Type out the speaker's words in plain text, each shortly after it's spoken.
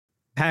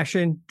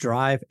Passion,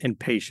 drive, and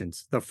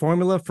patience. The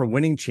formula for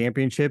winning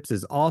championships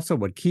is also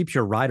what keeps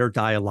your ride or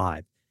die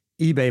alive.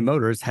 eBay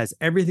Motors has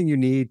everything you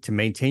need to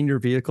maintain your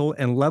vehicle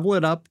and level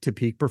it up to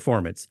peak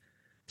performance.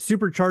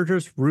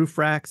 Superchargers, roof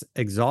racks,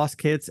 exhaust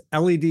kits,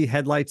 LED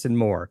headlights, and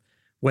more.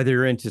 Whether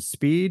you're into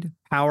speed,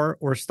 power,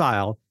 or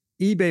style,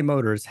 eBay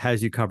Motors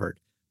has you covered.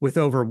 With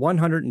over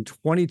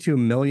 122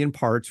 million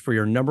parts for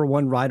your number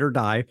one ride or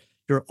die,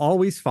 you'll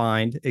always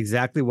find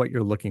exactly what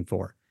you're looking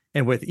for.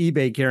 And with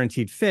eBay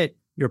Guaranteed Fit,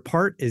 your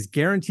part is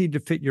guaranteed to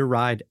fit your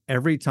ride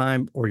every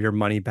time or your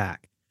money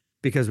back.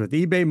 Because with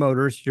eBay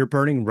Motors, you're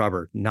burning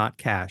rubber, not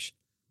cash.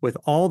 With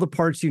all the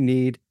parts you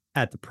need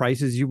at the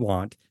prices you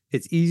want,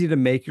 it's easy to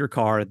make your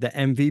car the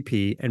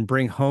MVP and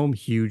bring home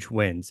huge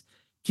wins.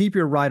 Keep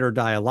your ride or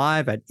die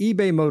alive at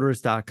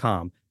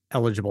ebaymotors.com.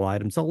 Eligible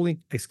items only.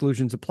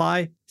 Exclusions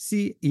apply.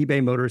 See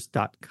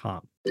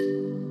ebaymotors.com.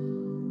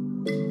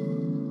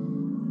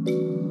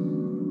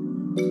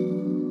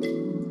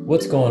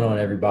 What's going on,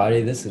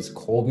 everybody? This is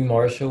Colby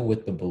Marshall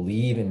with the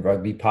Believe in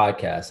Rugby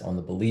podcast on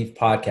the Believe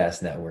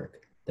Podcast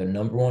Network, the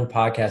 #1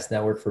 podcast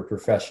network for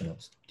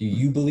professionals. Do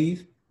you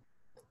believe?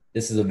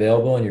 This is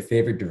available in your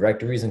favorite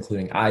directories,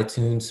 including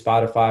iTunes,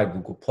 Spotify,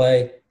 Google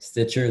Play,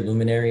 Stitcher,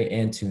 Luminary,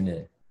 and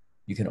TuneIn.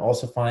 You can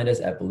also find us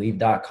at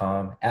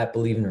Believe.com, at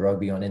Believe in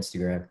Rugby on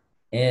Instagram,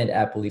 and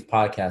at Believe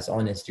Podcast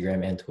on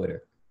Instagram and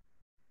Twitter.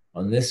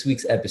 On this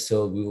week's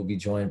episode, we will be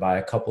joined by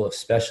a couple of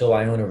special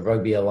Iona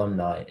Rugby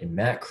alumni in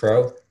Matt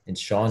Crow and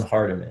Sean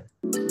Hardiman.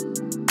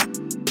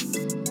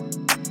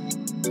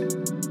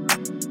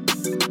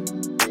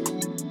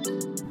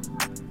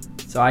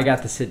 So I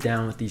got to sit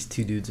down with these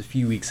two dudes a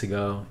few weeks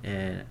ago,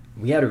 and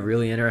we had a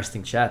really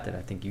interesting chat that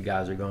I think you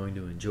guys are going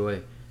to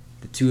enjoy.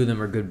 The two of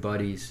them are good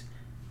buddies.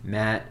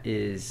 Matt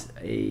is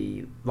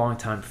a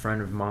longtime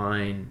friend of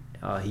mine.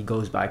 He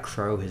goes by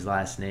Crow, his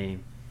last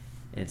name.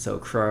 And so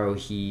Crow,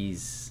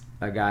 he's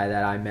a guy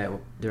that I met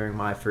during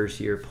my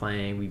first year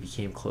playing. We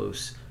became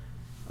close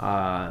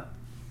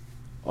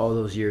all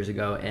those years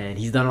ago, and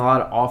he's done a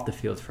lot of off the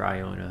field for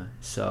Iona.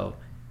 So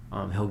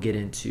he'll get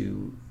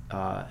into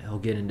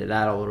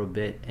that a little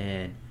bit,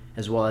 and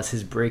as well as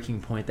his breaking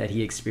point that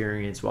he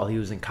experienced while he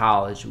was in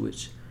college,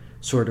 which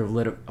sort of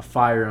lit a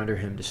fire under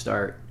him to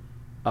start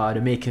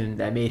made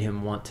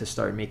him want to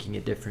start making a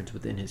difference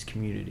within his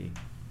community.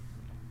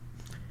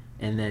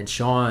 And then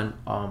Sean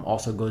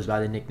also goes by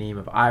the nickname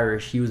of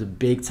Irish. He was a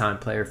big-time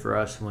player for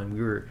us when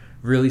we were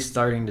really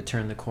starting to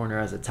turn the corner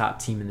as a top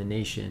team in the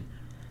nation.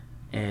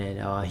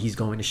 And he's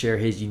going to share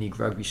his unique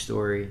rugby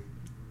story.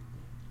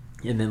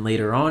 And then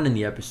later on in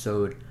the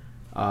episode,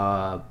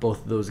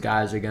 both of those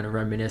guys are going to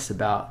reminisce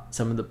about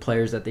some of the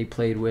players that they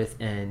played with.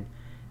 And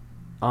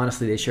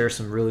honestly, they share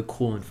some really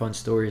cool and fun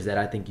stories that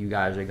I think you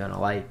guys are going to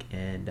like.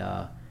 And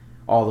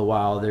all the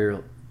while,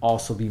 they'll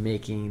also be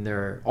making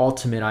their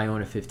ultimate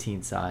Iona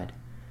 15 side.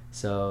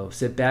 So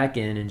sit back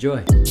and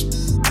enjoy.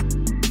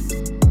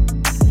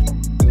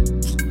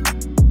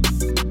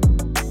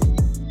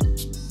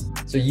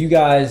 So you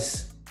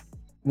guys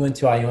went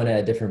to Iona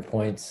at different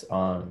points.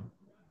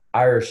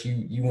 Irish,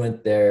 you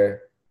went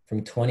there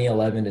from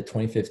 2011 to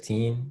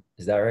 2015.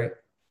 Is that right?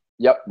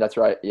 Yep, that's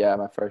right. Yeah,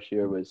 my first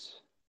year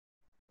was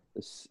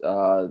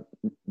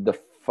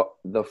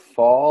the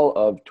fall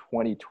of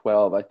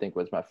 2012, I think,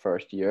 was my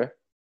first year.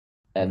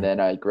 And then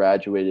I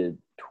graduated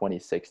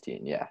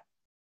 2016, yeah.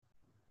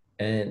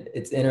 And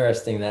it's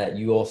interesting that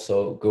you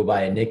also go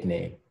by a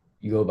nickname.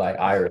 You go by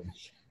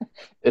Irish.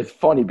 It's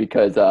funny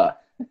because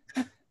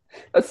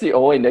that's the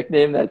only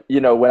nickname that,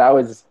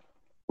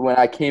 when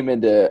I came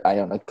into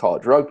Iona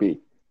college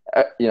rugby,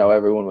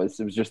 everyone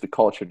it was just the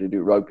culture to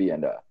do rugby.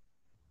 And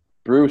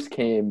Bruce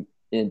came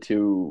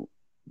into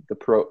the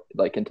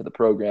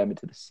program,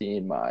 into the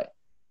scene my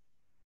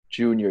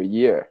junior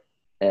year.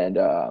 And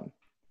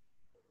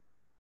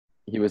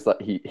he was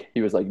like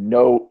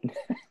no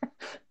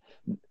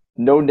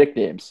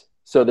nicknames.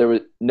 So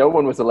no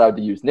one was allowed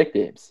to use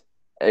nicknames,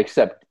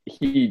 except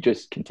he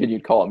just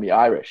continued calling me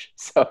Irish.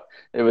 So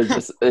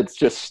it's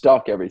just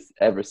stuck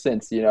ever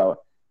since.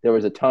 There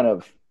was a ton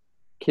of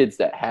kids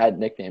that had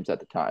nicknames at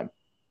the time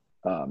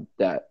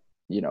that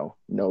no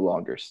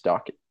longer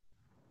stuck.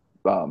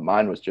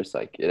 Mine was just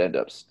like, it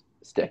ended up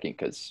sticking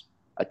because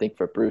I think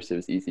for Bruce it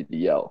was easy to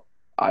yell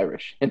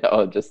Irish,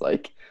 just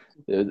like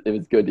it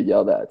was good to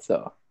yell that.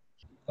 So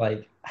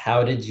like,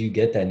 how did you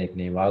get that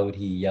nickname? Why would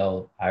he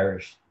yell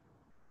Irish?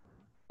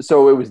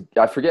 So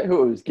I forget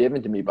who it was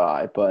given to me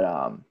by,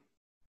 but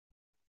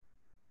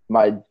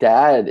my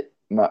dad,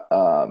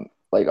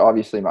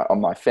 obviously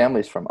my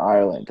family's from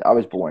Ireland. I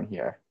was born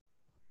here,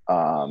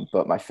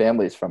 but my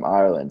family's from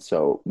Ireland,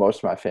 so most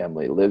of my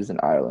family lives in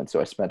Ireland. So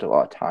I spent a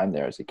lot of time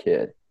there as a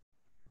kid,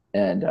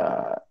 and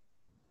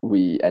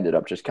we ended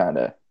up just kind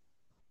of,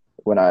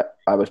 when I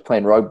was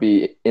playing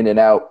rugby in and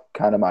out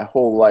kind of my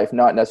whole life,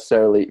 not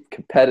necessarily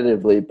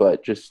competitively,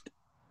 but just,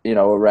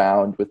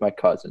 around with my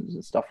cousins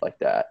and stuff like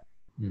that.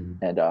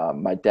 Mm-hmm.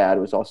 And my dad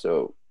was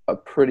also a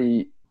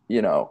pretty,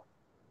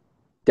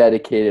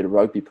 dedicated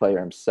rugby player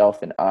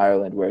himself in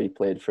Ireland, where he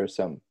played for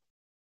some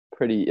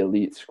pretty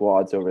elite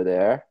squads over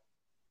there.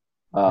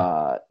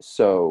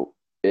 So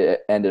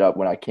it ended up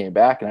when I came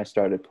back and I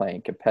started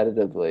playing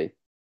competitively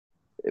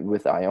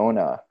with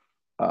Iona.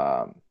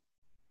 Um,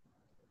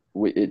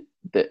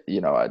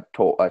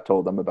 I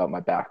told them about my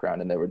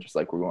background, and they were just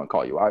like, "We're going to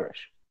call you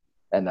Irish,"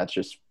 and that's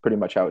just pretty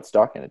much how it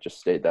stuck, and it just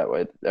stayed that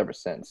way ever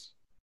since.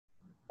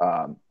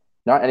 Um,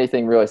 Not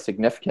anything really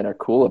significant or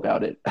cool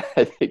about it.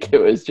 I think it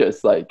was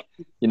just like,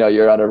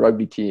 you're on a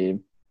rugby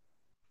team,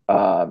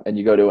 and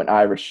you go to an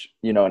Irish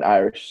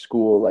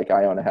school, like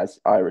Iona has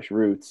Irish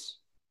roots.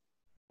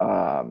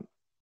 Um,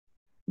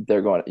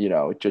 they're going,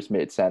 it just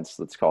made sense.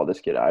 Let's call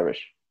this kid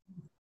Irish.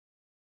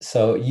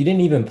 So you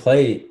didn't even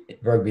play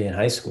rugby in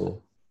high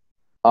school.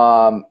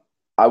 Um,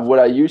 what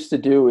I used to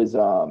do is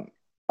I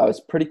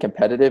was pretty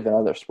competitive in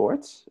other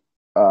sports.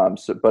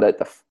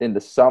 But in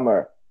the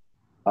summer,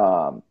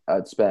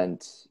 I'd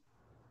spend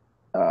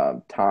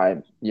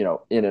time,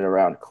 in and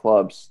around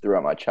clubs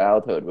throughout my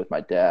childhood with my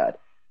dad.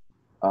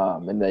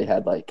 And they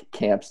had like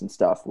camps and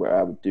stuff where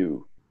I would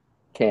do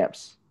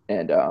camps.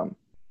 And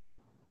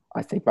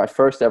I think my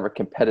first ever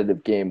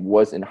competitive game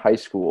was in high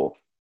school.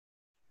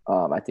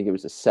 I think it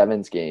was a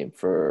sevens game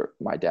for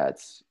my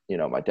dad's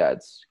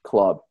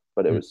club,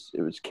 but it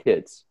was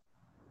kids.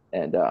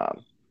 And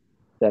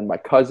then my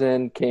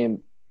cousin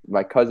came.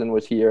 My cousin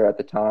was here at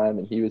the time,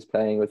 and he was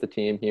playing with the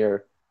team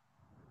here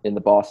in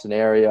the Boston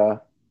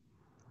area,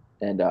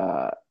 and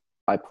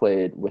I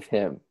played with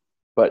him.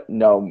 But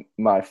no,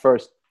 my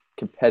first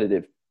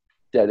competitive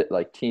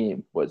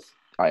team was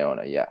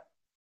Iona. Yeah.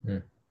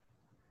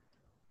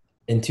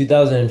 In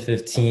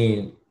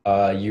 2015,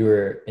 you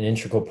were an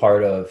integral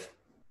part of.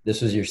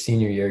 This was your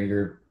senior year.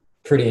 You're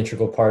pretty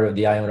integral part of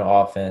the Iona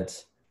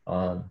offense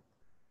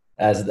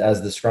as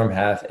the scrum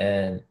half,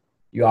 and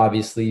you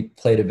obviously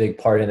played a big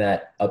part in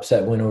that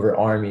upset win over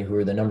Army, who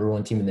were the number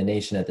one team in the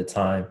nation at the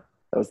time.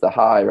 That was the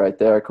high right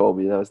there,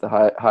 Colby. That was the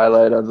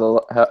highlight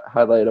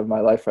of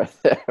my life right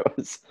there.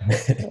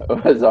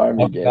 was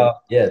Army game.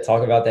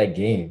 Talk about that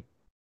game.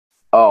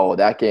 Oh,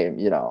 that game,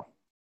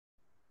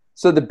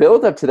 So the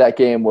build up to that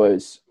game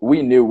was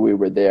we knew we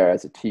were there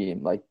as a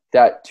team. Like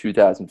that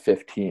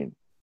 2015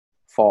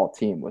 fall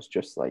team was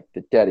just like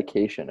the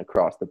dedication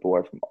across the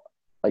board from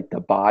like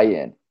the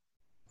buy-in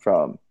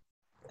from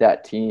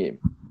that team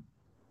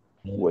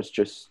was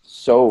just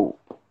so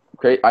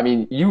great. I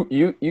mean,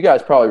 you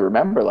guys probably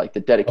remember like the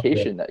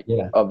dedication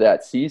of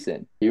that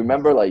season. You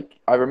remember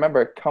I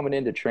remember coming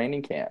into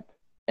training camp,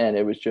 and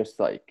it was just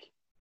like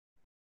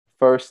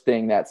first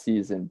thing that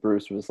season.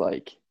 Bruce was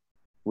like,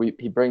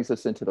 he brings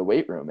us into the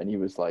weight room, and he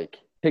was like,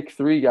 pick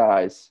 3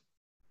 guys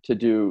to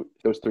do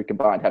those 3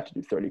 combined have to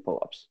do 30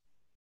 pull-ups,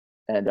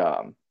 and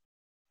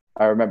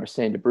I remember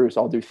saying to Bruce,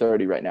 "I'll do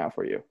 30 right now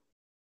for you,"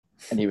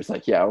 and he was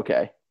like, "Yeah,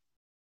 okay."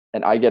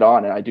 And I get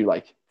on and I do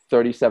like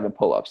 37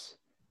 pull-ups.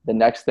 The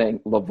next thing,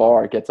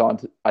 LeVar gets on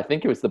to, I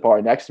think it was the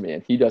bar next to me,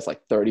 and he does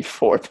like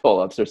 34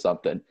 pull-ups or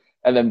something.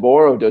 And then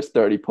Moro does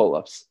 30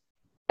 pull-ups.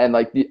 And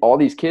like all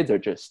these kids are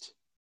just,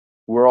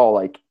 we're all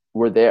like,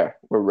 we're there,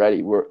 we're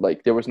ready. We're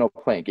like, there was no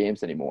playing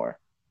games anymore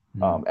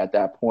at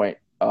that point.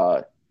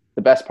 The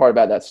best part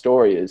about that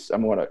story is,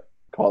 I'm going to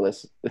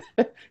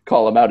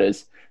call him out,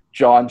 is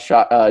John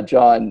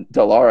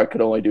Dallara could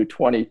only do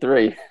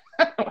 23.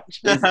 Which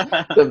is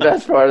the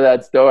best part of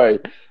that story.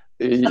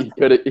 He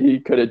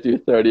couldn't do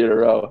 30 in a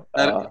row.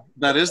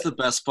 That is the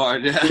best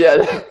part. Yeah.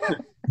 Yeah.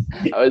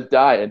 I was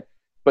dying.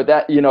 But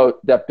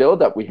that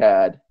build up we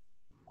had,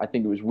 I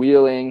think it was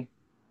Wheeling,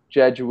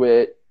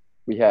 Jesuit,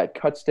 we had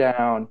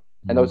Cutsdown,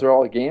 and those are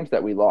all the games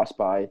that we lost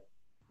by.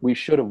 We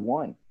should have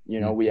won.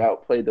 We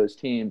outplayed those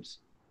teams.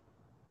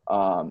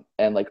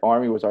 And like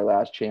Army was our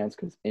last chance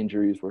because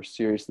injuries were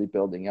seriously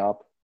building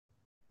up.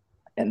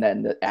 And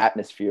then the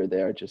atmosphere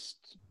there,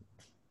 just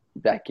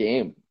that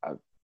game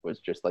was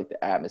just like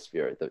the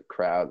atmosphere. The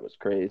crowd was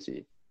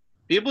crazy.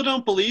 People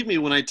don't believe me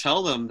when I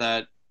tell them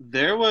that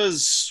there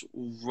was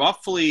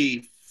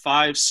roughly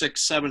 5,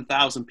 6,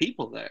 7,000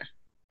 people there.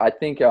 I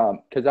think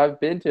because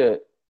I've been to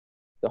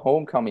the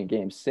homecoming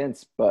games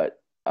since,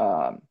 but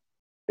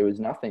it was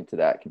nothing to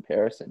that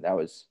comparison. That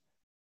was,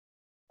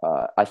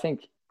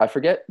 I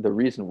forget the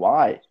reason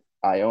why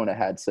Iona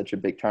had such a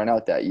big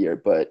turnout that year,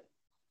 but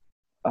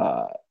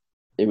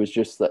it was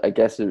just, I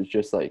guess it was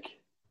just like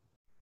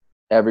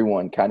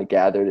everyone kind of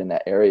gathered in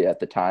that area at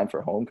the time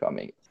for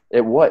homecoming.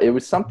 It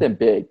was something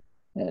big.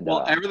 And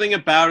everything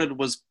about it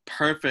was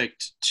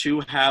perfect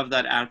to have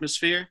that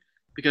atmosphere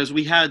because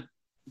we had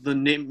the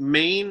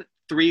main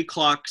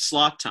 3:00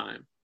 slot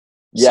time.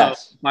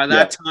 Yes. So by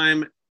that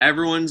time,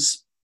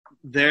 everyone's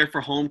there for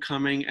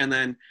homecoming, and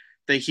then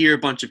they hear a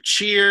bunch of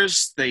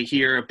cheers. They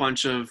hear a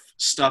bunch of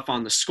stuff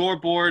on the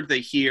scoreboard.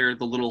 They hear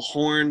the little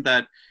horn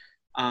that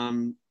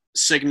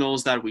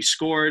signals that we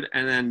scored,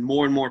 and then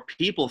more and more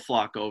people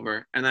flock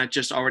over, and that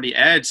just already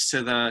adds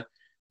to the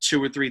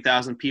 2,000 or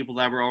 3,000 people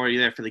that were already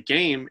there for the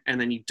game, and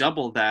then you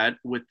double that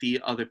with the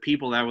other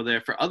people that were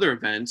there for other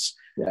events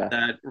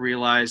that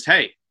realized,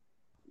 hey,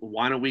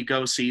 why don't we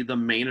go see the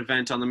main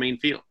event on the main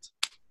field?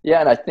 Yeah,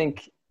 and I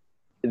think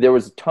there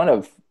was a ton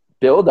of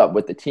build-up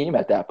with the team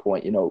at that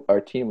point. Our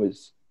team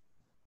was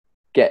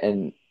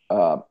getting,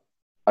 I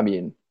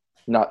mean,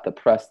 not the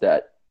press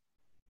that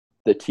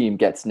the team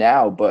gets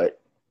now, but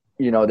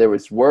there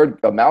was word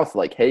of mouth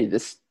like, hey,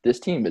 this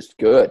team is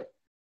good.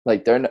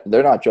 Like they're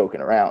not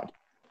joking around.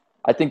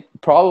 I think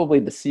probably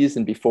the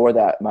season before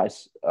that, my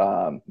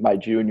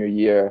junior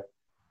year,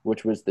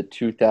 which was the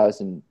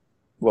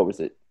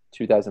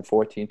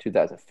 2014,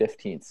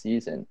 2015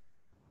 season,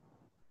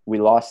 we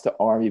lost to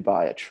Army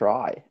by a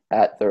try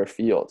at their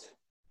field.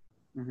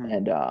 Mm-hmm.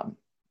 And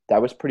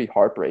that was pretty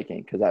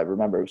heartbreaking because I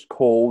remember it was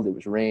cold, it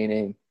was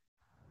raining,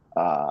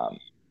 and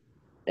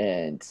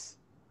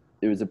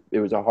it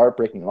was a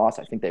heartbreaking loss.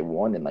 I think they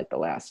won in like the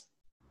last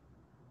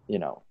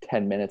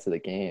 10 minutes of the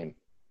game.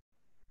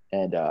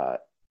 And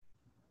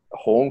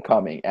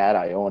homecoming at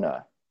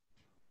Iona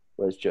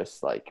was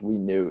just like,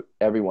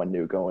 everyone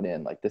knew going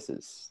in, like,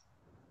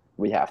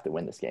 we have to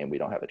win this game. We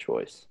don't have a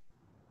choice.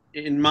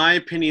 In my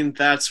opinion,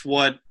 that's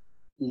what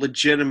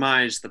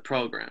legitimized the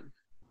program.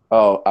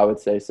 Oh, I would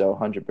say so,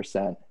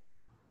 100%.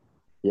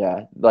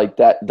 Yeah, like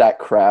that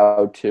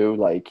crowd too,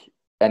 like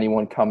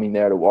anyone coming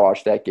there to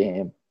watch that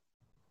game,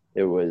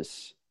 it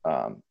was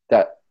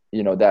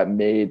that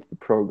made the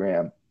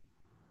program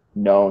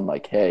known,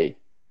 like, hey,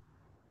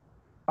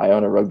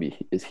 Iona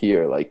Rugby is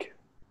here. Like,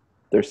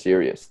 they're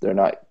serious. They're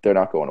not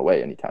going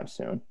away anytime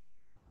soon.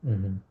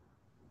 Mm-hmm.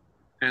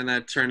 And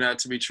that turned out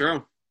to be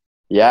true.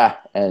 Yeah,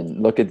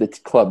 and look at the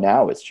club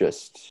now. It's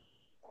just,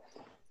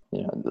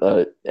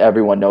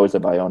 everyone knows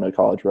of Iona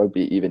College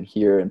Rugby, even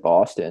here in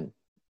Boston.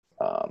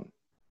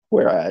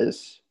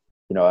 Whereas,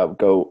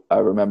 I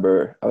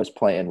remember I was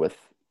playing with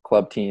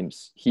club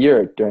teams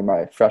here during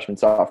my freshman,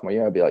 sophomore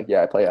year. I'd be like,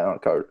 yeah, I play Iona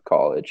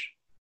College.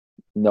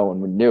 No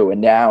one knew. And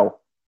now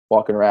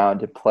walking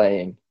around and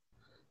playing,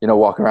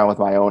 walking around with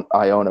my own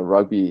Iona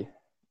Rugby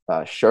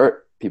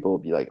shirt, people will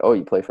be like, oh,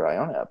 you play for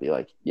Iona? I'll be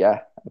like,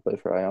 yeah, I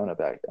played for Iona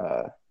back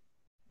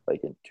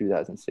like in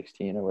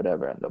 2016 or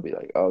whatever. And they'll be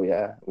like, oh,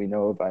 yeah, we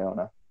know of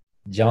Iona.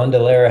 John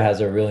Delara has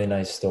a really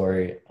nice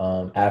story.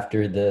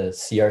 After the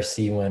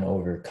CRC went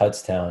over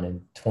Kutztown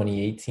in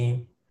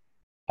 2018,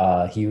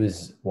 he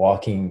was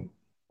walking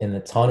in the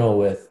tunnel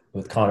with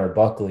Connor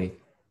Buckley,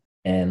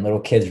 and little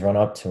kids run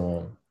up to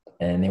him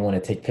and they want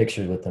to take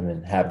pictures with him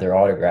and have their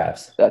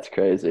autographs. That's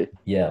crazy.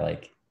 Yeah,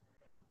 like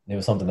it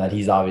was something that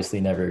he's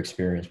obviously never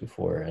experienced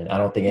before. And I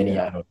don't think any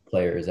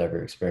player has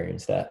ever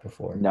experienced that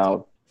before.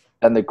 No.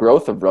 And the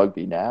growth of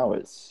rugby now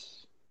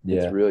it's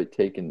really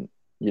taken,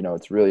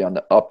 it's really on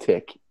the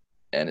uptick,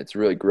 and it's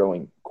really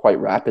growing quite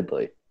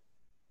rapidly.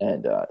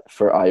 And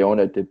for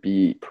Iona to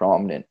be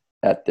prominent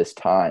at this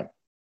time,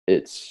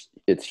 it's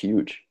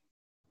huge.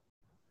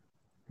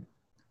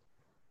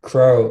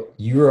 Crow,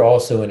 you were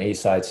also an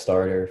A-side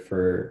starter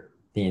for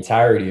the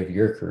entirety of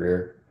your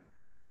career.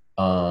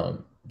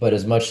 But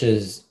as much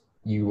as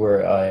you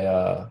were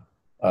a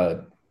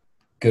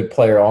good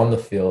player on the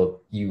field,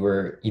 you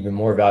were even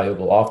more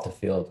valuable off the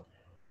field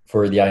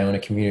for the Iona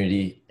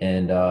community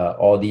and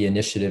all the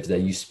initiatives that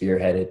you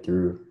spearheaded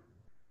through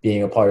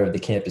being a part of the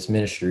campus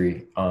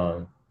ministry.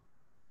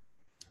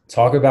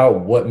 Talk about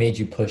what made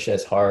you push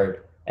as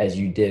hard as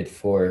you did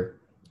for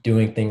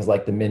doing things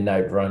like the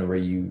Midnight Run, where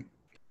you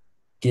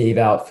gave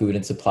out food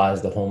and supplies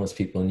to homeless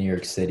people in New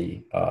York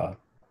City.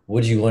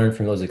 What did you learn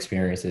from those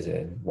experiences,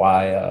 and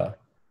why?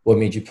 What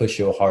made you push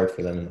so hard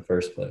for them in the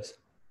first place?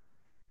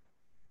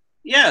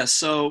 Yeah,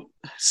 so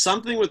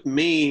something with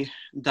me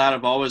that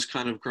I've always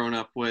kind of grown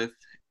up with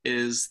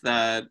is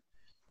that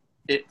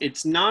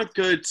it's not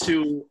good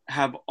to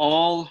have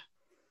all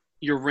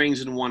your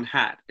rings in one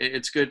hat.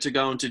 It's good to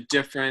go into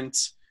different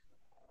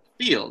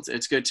fields.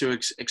 It's good to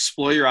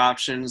explore your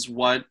options,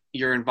 what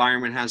your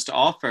environment has to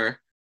offer.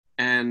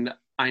 And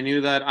I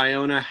knew that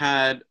Iona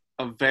had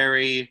a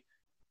very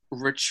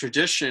rich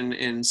tradition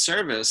in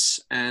service.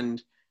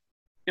 And,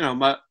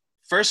 my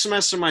first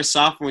semester of my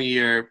sophomore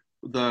year,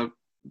 the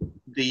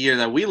year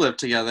that we lived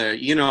together,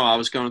 I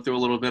was going through a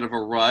little bit of a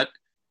rut,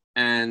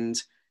 and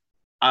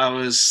I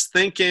was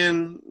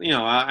thinking,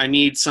 I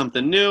need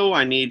something new.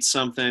 I need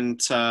something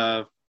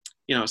to,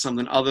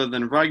 something other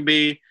than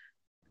rugby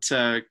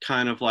to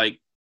kind of like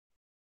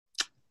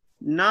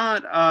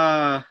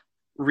not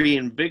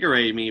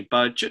reinvigorate me,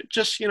 but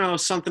just,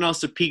 something else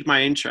to pique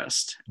my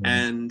interest. Mm-hmm.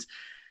 And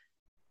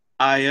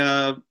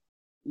I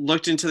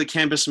looked into the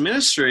campus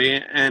ministry,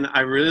 and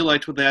I really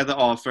liked what they had to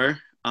offer.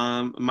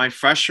 My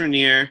freshman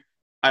year,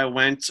 I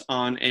went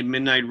on a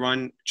Midnight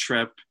Run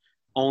trip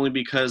only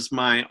because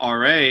my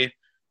RA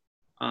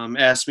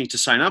asked me to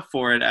sign up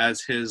for it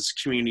as his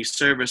community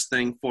service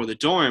thing for the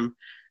dorm.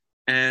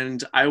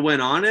 And I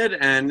went on it.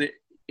 And,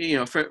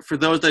 for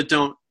those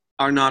that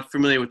are not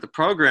familiar with the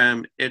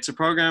program, it's a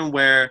program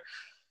where,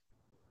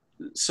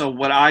 so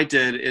what I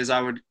did is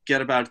I would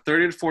get about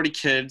 30 to 40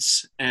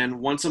 kids, and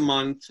once a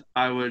month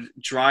I would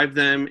drive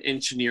them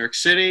into New York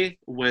City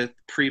with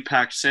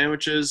pre-packed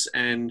sandwiches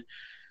and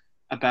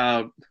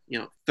about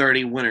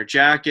 30 winter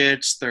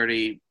jackets,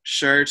 30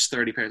 shirts,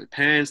 30 pairs of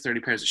pants,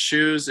 30 pairs of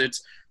shoes.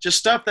 It's just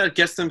stuff that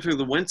gets them through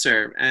the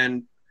winter.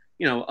 And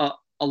a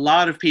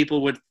lot of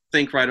people would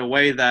think right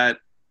away that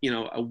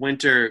a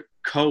winter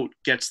coat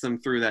gets them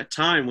through that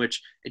time,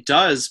 which it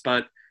does.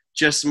 But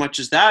just as much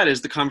as that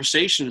is the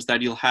conversations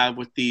that you'll have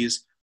with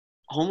these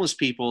homeless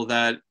people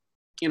that,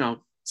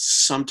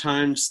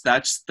 sometimes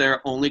that's their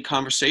only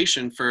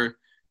conversation for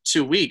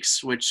 2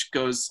 weeks, which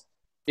goes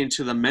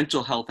into the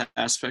mental health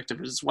aspect of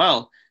it as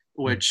well,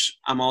 which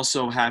I'm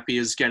also happy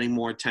is getting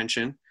more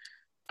attention.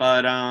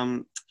 But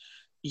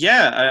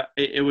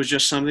it was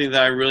just something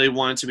that I really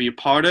wanted to be a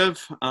part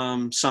of,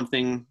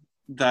 something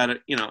that,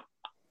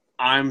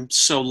 I'm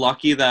so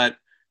lucky that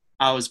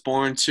I was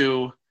born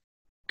to a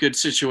good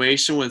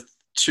situation with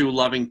 2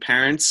 loving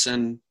parents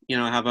and,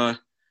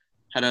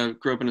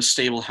 grew up in a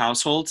stable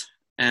household.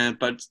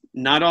 But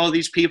not all of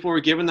these people were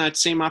given that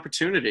same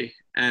opportunity,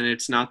 and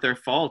it's not their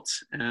fault.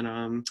 And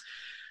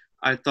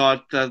I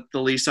thought that the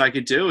least I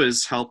could do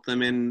is help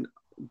them in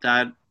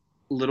that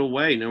little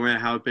way, no matter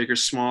how big or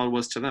small it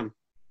was to them.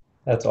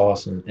 That's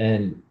awesome.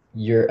 And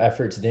your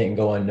efforts didn't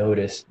go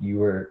unnoticed. You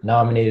were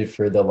nominated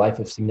for the Life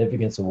of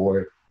Significance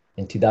Award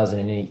in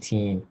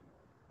 2018,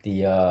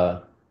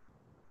 the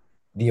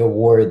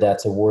award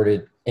that's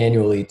awarded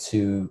annually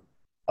to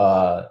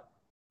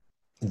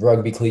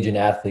rugby collegiate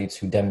athletes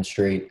who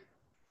demonstrate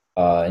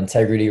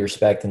integrity,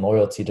 respect, and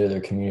loyalty to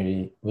their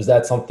community. Was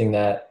that something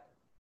that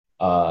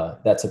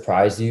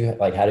surprised you?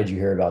 Like, how did you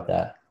hear about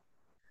that?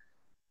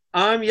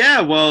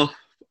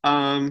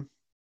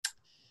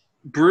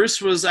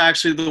 Bruce was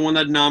actually the one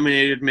that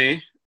nominated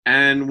me,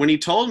 and when he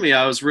told me,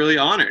 I was really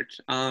honored.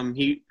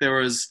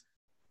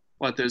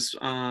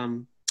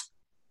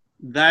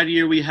 That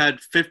year we had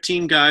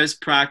 15 guys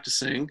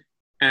practicing,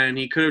 and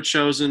he could have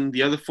chosen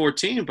the other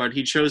 14, but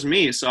he chose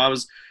me. So I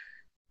was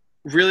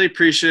really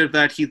appreciative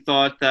that he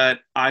thought that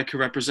I could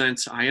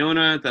represent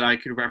Iona, that I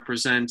could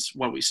represent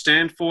what we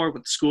stand for,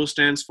 what the school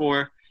stands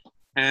for.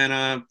 And,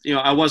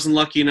 I wasn't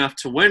lucky enough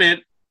to win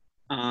it.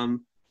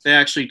 They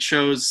actually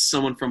chose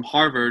someone from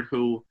Harvard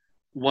who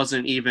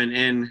wasn't even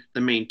in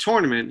the main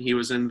tournament. He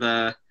was in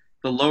the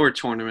lower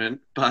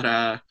tournament,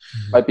 but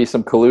might be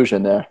some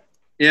collusion there.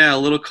 Yeah, a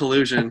little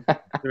collusion.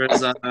 There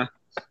was,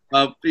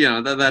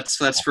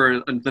 that's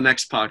for the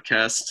next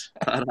podcast.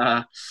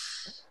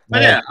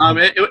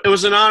 It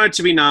was an honor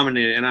to be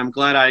nominated, and I'm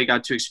glad I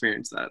got to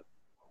experience that.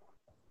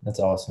 That's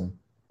awesome.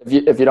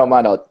 If you don't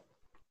mind,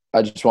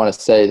 I just want to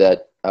say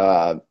that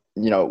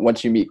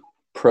once you meet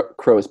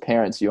Crow's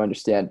parents, you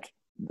understand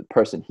the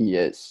person he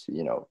is.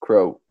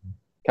 Crow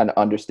kind of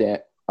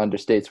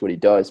understates what he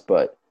does,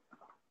 but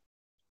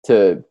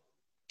to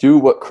do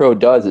what Crow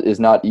does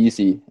is not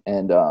easy,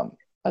 and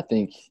I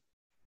think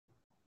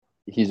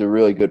he's a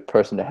really good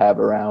person to have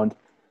around,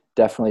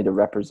 definitely to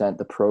represent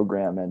the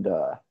program, and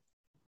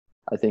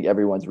I think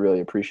everyone's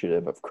really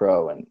appreciative of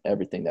Crow and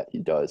everything that he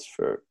does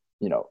for,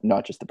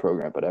 not just the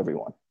program, but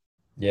everyone.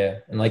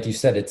 Yeah, and like you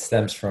said, it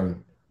stems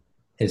from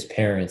his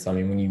parents. I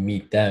mean, when you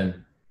meet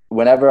them.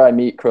 Whenever I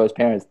meet Crow's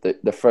parents,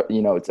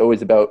 it's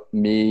always about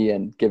me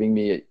and giving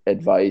me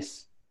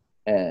advice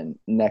and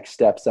next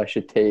steps I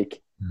should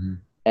take. Mm-hmm.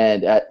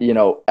 And at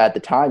the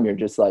time, you're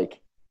just like,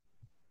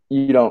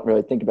 you don't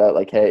really think about it,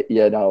 like, hey,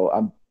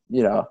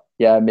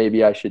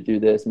 maybe I should do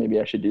this, maybe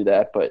I should do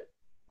that. But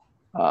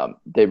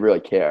they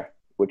really care,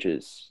 which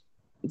is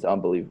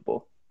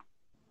unbelievable.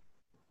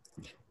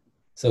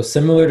 So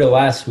similar to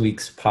last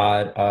week's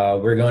pod,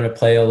 we're going to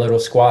play a little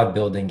squad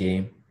building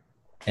game.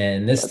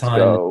 And this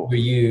time,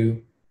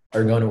 you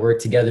are going to work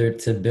together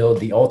to build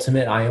the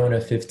ultimate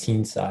Iona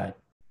 15 side.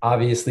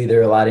 Obviously, there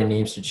are a lot of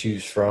names to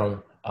choose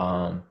from,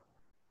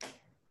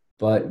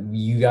 but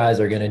you guys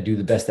are going to do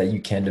the best that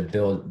you can to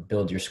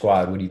build your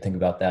squad. What do you think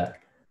about that?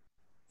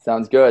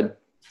 Sounds good.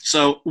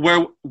 So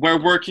we're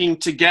working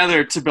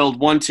together to build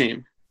one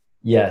team.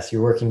 Yes,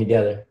 you're working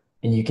together,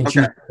 and you can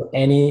choose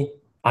any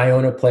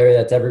Iona player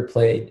that's ever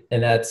played,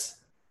 and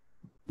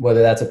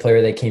whether that's a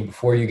player that came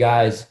before you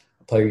guys,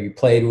 a player you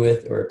played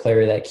with, or a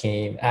player that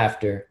came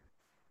after.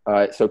 All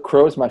right, so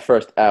Crow's my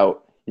first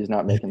out. He's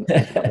not making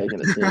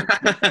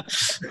the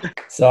team.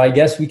 So I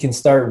guess we can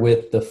start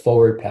with the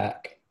forward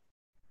pack.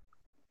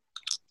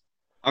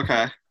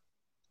 Okay.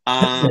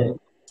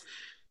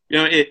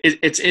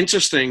 It's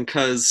interesting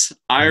because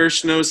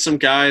Irish knows some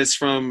guys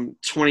from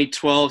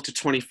 2012 to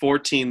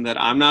 2014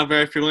 that I'm not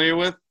very familiar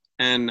with,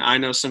 and I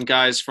know some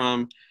guys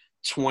from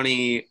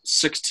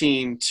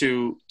 2016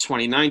 to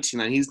 2019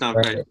 that he's not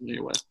very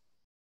familiar with.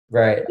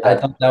 Right. I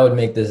thought that would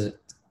make this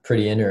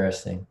pretty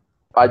interesting.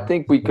 I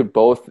think we could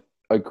both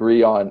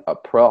agree on a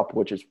prop,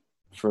 which is,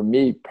 for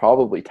me,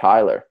 probably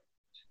Tyler.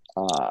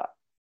 I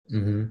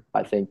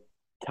think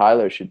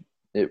Tyler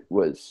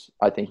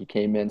I think he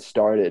came in,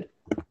 started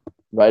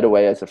right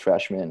away as a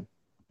freshman,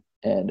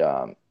 and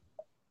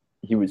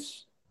he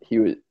was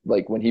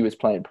like, when he was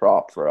playing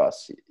prop for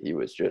us, he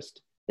was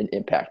just an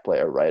impact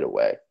player right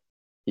away.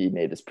 He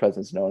made his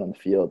presence known on the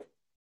field.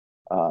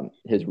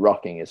 His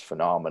rucking is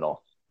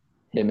phenomenal.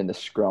 Him in the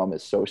scrum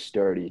is so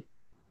sturdy.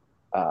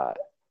 I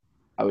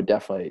would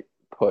definitely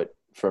put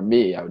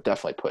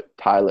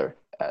Tyler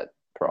at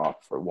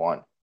prop for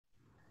one.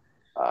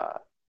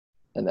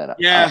 And then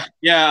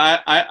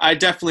I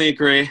definitely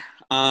agree.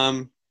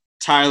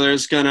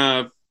 Tyler's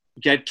gonna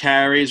get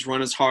carries,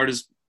 run as hard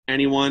as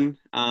anyone.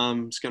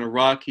 He's going to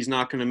ruck. He's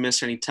not going to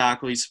miss any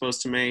tackle he's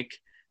supposed to make.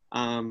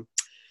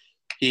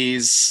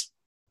 He's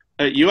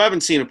you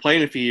haven't seen him play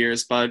in a few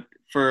years, but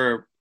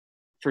for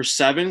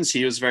sevens,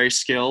 he was very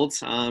skilled.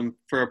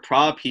 For a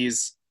prop, there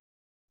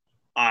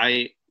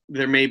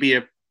may be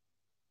a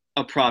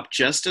prop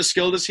just as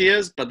skilled as he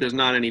is, but there's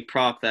not any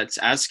prop that's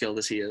as skilled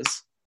as he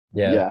is.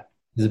 Yeah.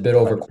 He's a bit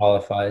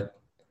overqualified.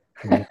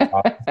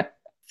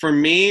 For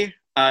me,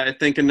 I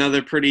think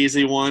another pretty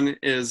easy one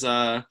is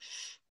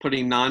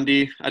putting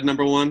Nandi at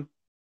number 1.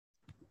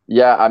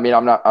 Yeah, I mean,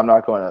 I'm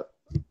not going to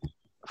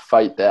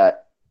fight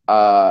that.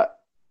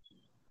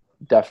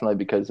 Definitely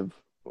because of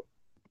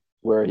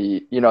where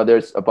he,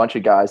 there's a bunch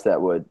of guys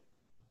that would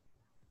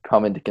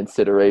come into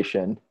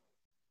consideration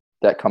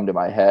that come to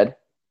my head,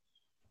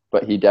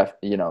 but he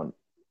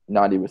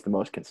Nandi was the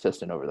most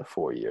consistent over the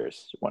 4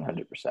 years,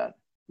 100%.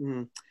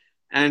 Mm-hmm.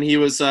 And he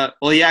was,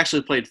 he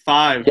actually played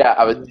 5.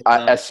 Yeah,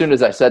 as soon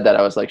as I said that,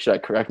 I was like, should I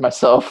correct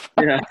myself?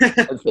 Yeah.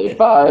 I'd say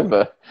 5,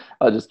 but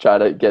I'll just try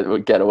to get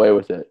away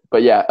with it.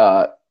 But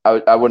yeah,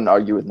 I wouldn't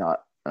argue with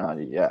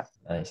Nandi. Yeah.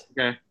 Nice.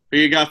 Okay. Who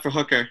you got for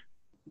hooker?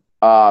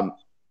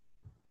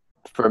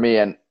 For me,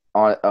 and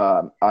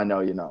I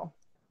know,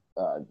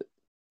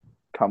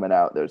 coming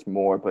out, there's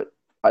more, but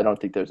I don't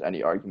think there's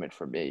any argument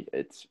for me.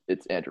 It's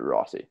Andrew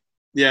Rossi.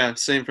 Yeah,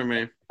 same for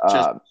me.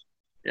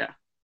 Yeah.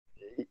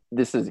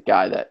 This is a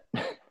guy that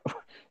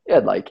he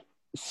had like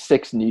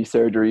 6 knee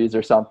surgeries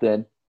or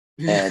something,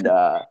 and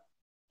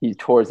he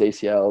tore his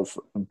ACLs.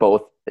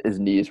 Both his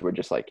knees were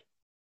just like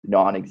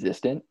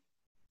non-existent,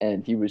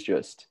 and he was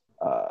just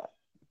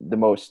the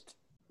most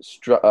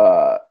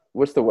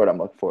what's the word I'm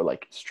looking for?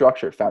 Like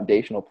structured,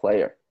 foundational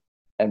player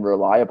and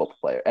reliable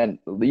player and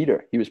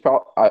leader. He was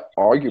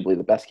arguably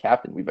the best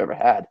captain we've ever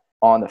had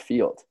on the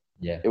field.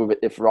 Yeah.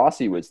 If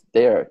Rossi was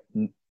there,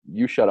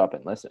 you shut up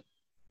and listen.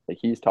 Like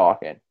he's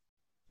talking.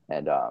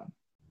 And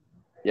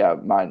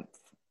mine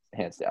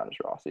hands down is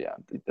Rossi. Yeah.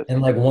 And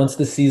like once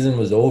the season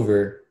was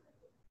over,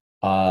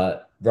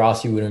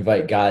 Rossi would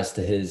invite guys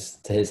to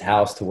his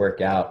house to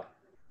work out.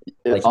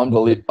 Like,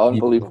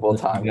 unbelievable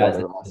time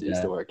when Rossi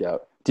used to work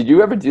out. Did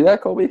you ever do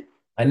that, Colby?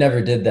 I never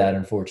did that,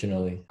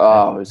 unfortunately.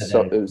 Oh, it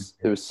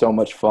was so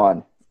much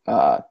fun.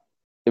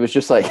 It was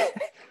just like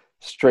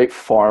straight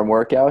farm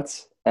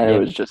workouts, and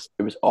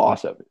it was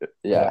awesome.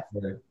 Yeah.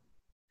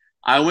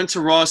 I went to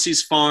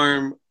Rossi's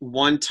farm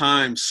one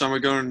time, summer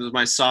going into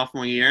my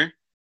sophomore year.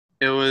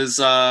 It was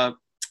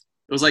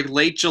like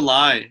late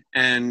July,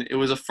 and it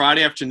was a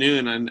Friday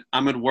afternoon, and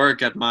I'm at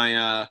work at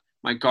my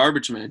my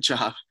garbage man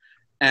job,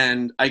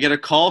 and I get a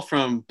call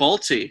from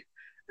Bolte.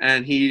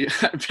 And I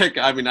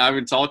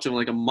haven't talked to him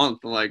like a month.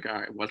 I'm like, all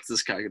right, what's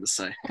this guy going to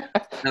say?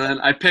 And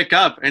then I pick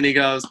up and he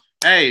goes,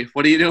 hey,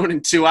 what are you doing in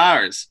 2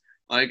 hours?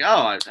 Like, oh,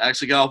 I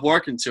actually got off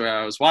work in 2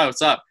 hours. Why,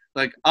 what's up?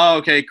 Like, oh,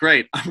 okay,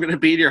 great. I'm going to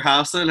be at your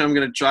house then. I'm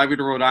going to drive you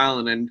to Rhode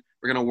Island and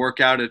we're going to work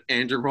out at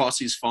Andrew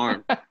Rossi's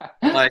farm.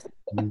 Like,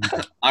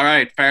 all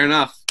right, fair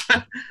enough.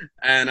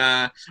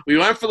 And we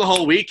went for the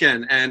whole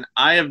weekend and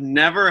I have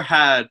never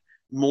had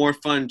more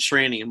fun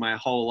training in my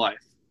whole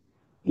life.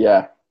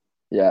 Yeah.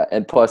 Yeah,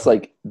 and plus,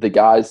 like, the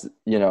guys,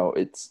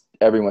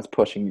 everyone's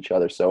pushing each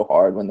other so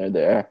hard when they're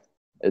there.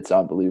 It's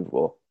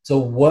unbelievable. So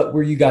what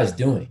were you guys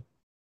doing?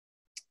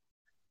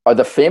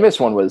 The famous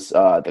one was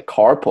the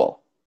car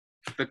pull.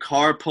 The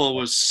car pull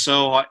was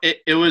so –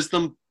 it was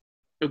a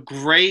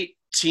great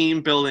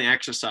team-building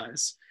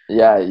exercise.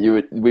 Yeah,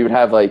 we would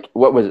have, like –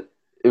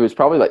 it was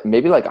probably, like,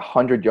 maybe, like,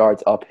 100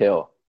 yards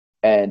uphill.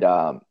 And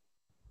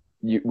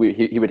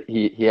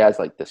he has,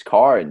 like, this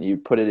car, and you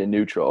put it in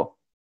neutral.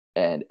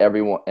 And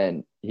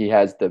he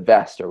has the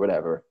vest or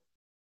whatever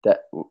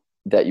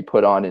that you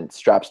put on and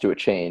straps to a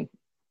chain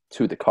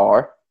to the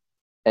car,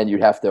 and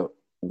you'd have to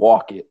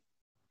walk it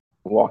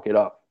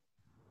up.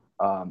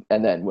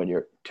 And then when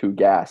you're too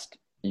gassed,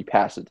 you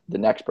pass it to the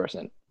next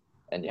person,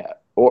 and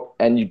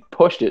you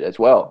pushed it as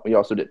well. We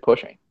also did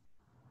pushing,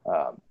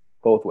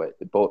 both ways,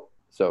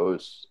 so it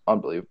was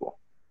unbelievable.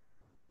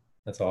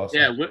 That's awesome.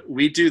 Yeah,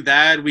 we do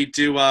that. We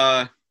do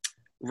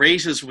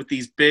races with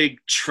these big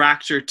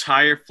tractor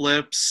tire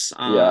flips.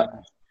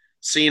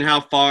 Seeing how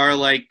far,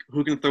 like,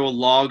 who can throw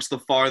logs the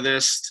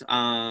farthest.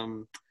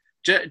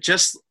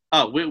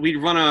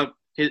 We'd run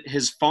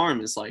his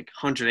farm is like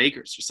 100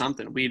 acres or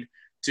something. We'd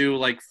do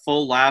like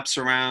full laps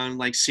around,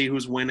 like see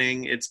who's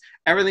winning.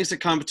 Everything's a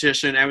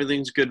competition.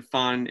 Everything's good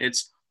fun.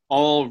 It's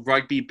all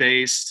rugby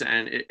based,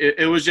 and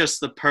it was just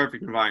the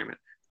perfect environment.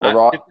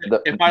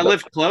 If I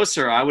lived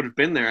closer, I would have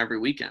been there every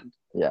weekend.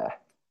 Yeah.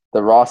 The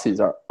Rossis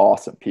are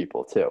awesome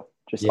people too,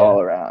 just all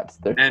around.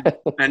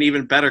 And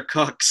even better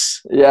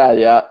cooks.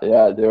 Yeah.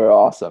 They were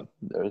awesome.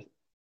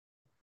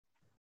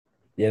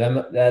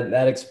 Yeah,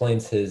 that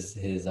explains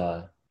his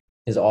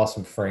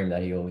awesome frame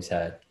that he always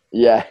had.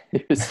 Yeah,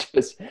 he was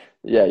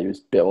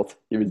built.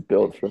 He was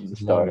built from the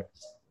start.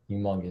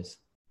 Humongous.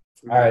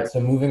 All right, so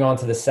moving on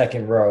to the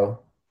second row,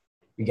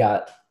 we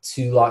got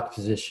 2 lock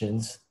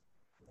positions.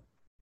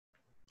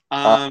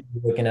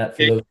 Looking at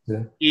for those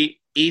 2.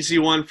 Easy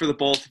one for the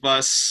both of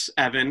us,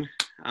 Evan.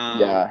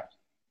 Yeah.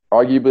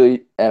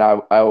 arguably, and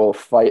I will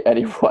fight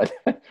anyone,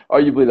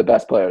 arguably the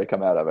best player to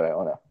come out of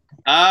Iona.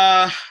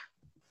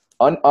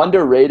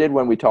 Underrated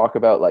when we talk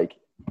about like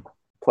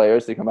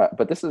players to come out,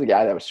 but this is a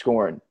guy that was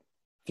scoring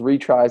 3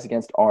 tries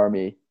against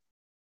Army,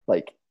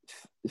 like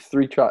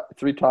 3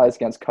 tries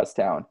against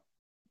Cusstown.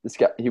 This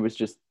guy, he was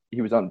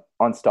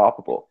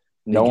unstoppable.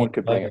 No one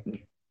could bring him.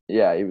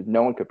 Yeah,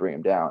 no one could bring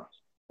him down.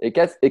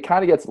 It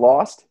kind of gets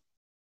lost,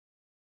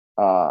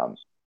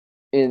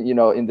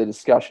 in the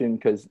discussion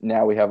because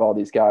now we have all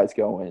these guys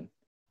going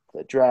to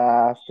the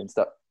draft and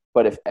stuff.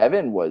 But if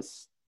Evan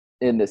was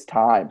in this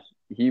time,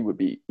 he would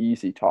be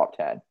easy top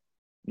 10.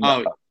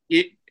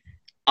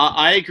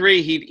 I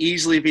agree. He'd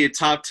easily be a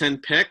top 10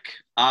 pick.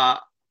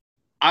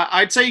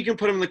 I'd say you can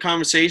put him in the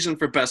conversation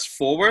for best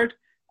forward.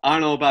 I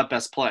don't know about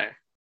best player.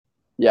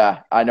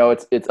 Yeah, I know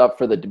it's up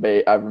for the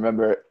debate. I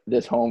remember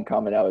this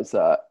homecoming, I was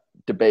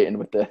debating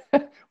with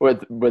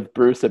with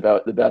Bruce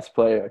about the best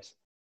players.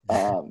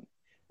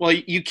 Well,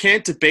 you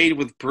can't debate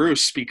with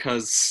Bruce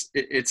because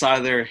it's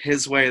either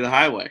his way or the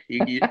highway.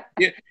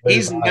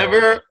 He's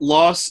never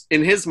lost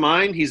in his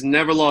mind. He's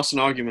never lost an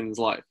argument in his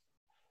life.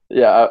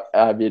 Yeah,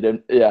 I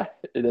mean, yeah,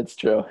 that's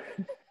true.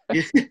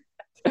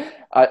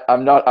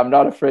 I'm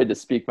not afraid to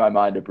speak my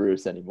mind to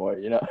Bruce anymore.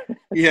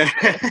 Yeah,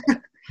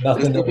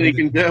 Nothing he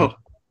can do.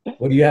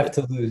 What do you have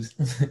to lose?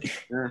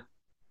 Yeah.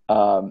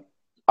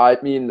 I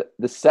mean,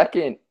 the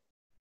second,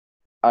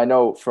 I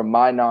know from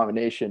my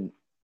nomination,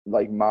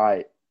 like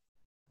my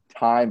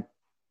time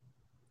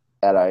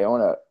at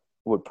Iona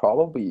would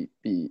probably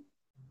be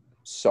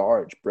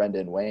Sarge,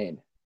 Brendan Wayne,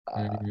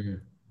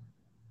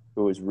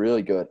 who was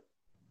really good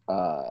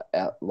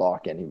at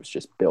lock, and he was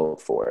just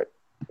built for it.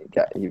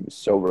 He was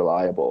so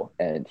reliable,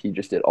 and he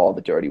just did all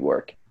the dirty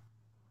work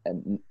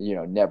and,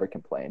 never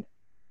complained.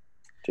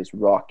 Just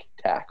rock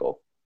tackle.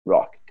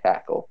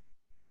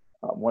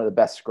 One of the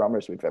best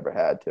scrummers we've ever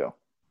had, too.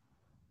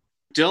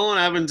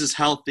 Dylan Evans is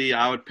healthy.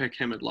 I would pick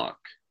him at lock.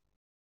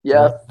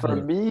 Yeah, for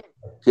me,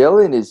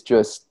 Dylan is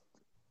just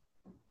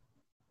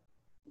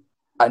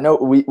 – I know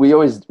we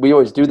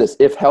always do this.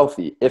 If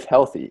healthy.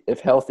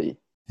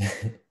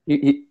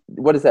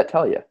 What does that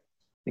tell you?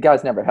 The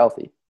guy's never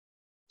healthy.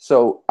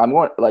 So I'm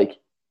going like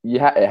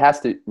it has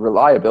to –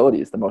 reliability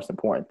is the most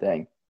important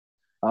thing.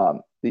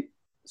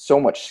 So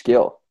much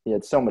skill. He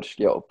had so much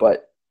skill,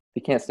 but if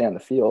you can't stay on the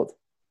field,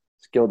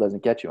 skill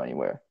doesn't get you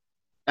anywhere.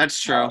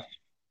 That's true.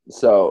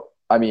 So,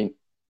 I mean,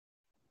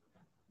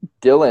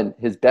 Dylan,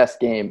 his best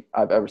game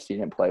I've ever seen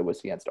him play was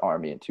against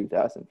Army in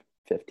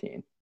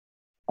 2015.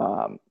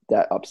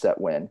 That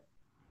upset win.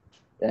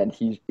 And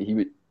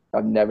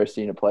I've never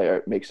seen a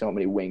player make so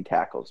many wing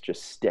tackles,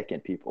 just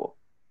sticking people.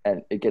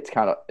 And it gets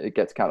kind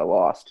of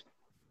lost.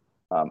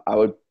 I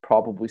would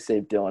probably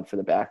save Dylan for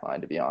the back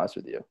line, to be honest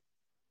with you.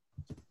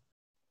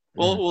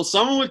 Well,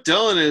 someone with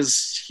Dylan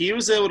is he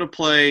was able to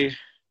play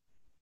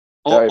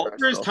over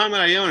his time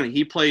at Iona.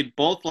 He played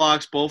both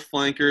locks, both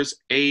flankers,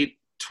 8,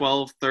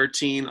 12,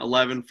 13,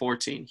 11,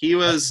 14. He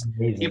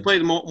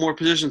played more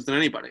positions than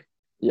anybody.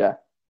 Yeah,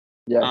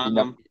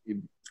 he's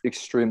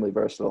extremely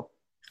versatile.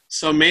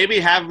 So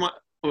maybe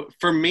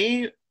for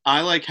me,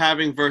 I like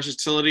having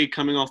versatility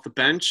coming off the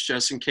bench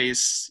just in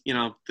case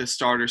the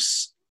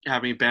starter's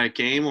having a bad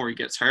game or he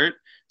gets hurt.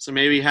 So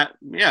maybe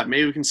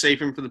we can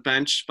save him for the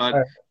bench, but.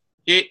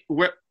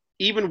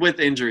 Even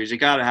with injuries, you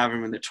got to have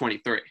him in the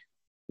 23.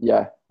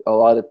 Yeah, a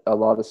lot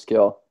of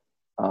skill.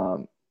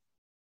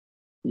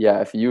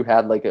 If you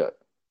had like a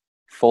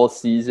full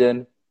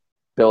season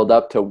build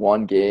up to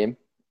one game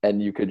and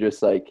you could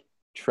just like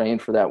train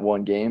for that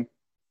one game,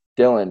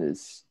 Dylan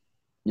is,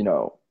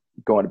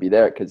 going to be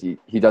there because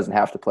he doesn't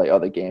have to play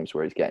other games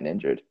where he's getting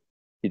injured.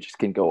 He just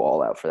can go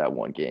all out for that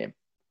one game.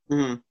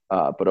 Mm-hmm.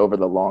 But over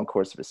the long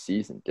course of a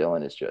season,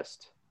 Dylan is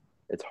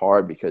it's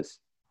hard because.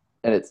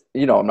 And it's,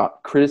 I'm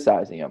not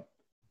criticizing him.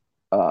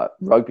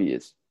 Rugby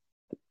is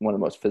one of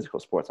the most physical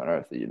sports on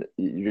earth.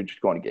 You're just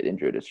going to get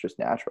injured. It's just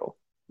natural.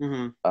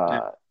 Mm-hmm.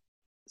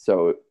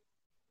 So,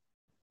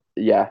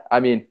 yeah, I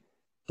mean,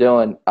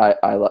 Dylan,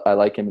 I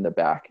like him in the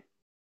back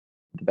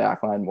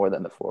line more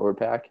than the forward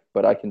pack.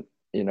 But I can,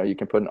 you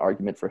can put an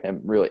argument for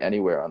him really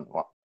anywhere on the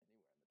line.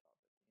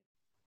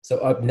 So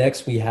up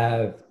next we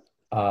have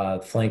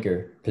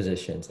flanker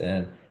positions,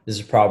 and this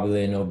is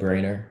probably a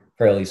no-brainer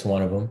for at least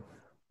one of them.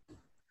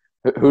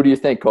 Who do you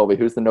think, Colby?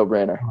 Who's the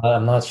no-brainer?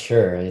 I'm not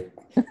sure.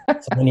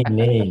 So many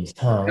names,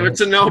 huh? It's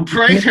a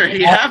no-brainer.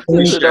 You have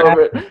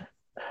to.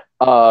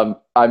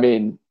 I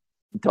mean,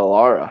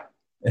 Delara.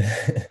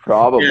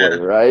 Probably, yeah.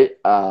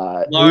 Right?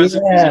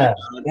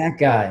 That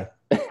guy.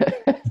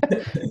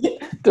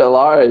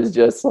 Delara is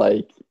just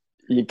like,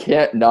 you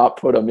can't not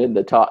put him in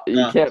the top.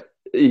 You can't.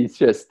 He's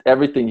just,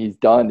 everything he's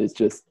done is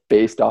just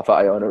based off of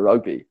Iona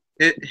Rugby.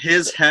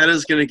 His head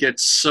is going to get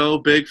so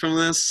big from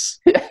this.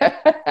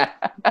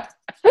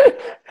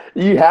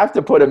 You have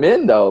to put him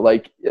in though.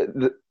 Like I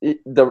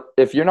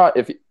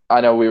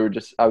know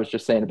I was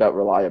just saying about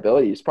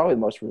reliability. He's probably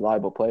the most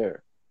reliable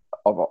player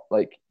of all.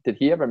 Like, did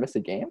he ever miss a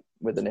game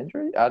with an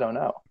injury? I don't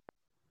know.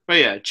 But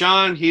yeah,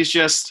 John, he's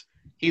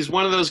he's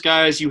one of those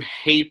guys you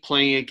hate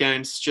playing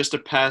against, just a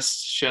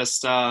pest,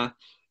 just and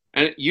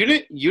you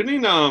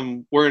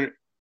didn't were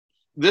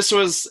this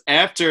was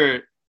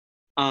after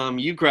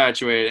you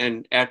graduated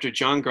and after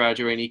John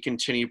graduated and he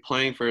continued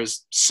playing for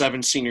his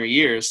 7 senior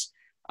years.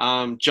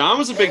 John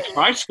was a big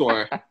try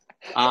scorer.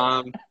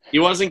 He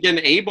wasn't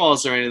getting A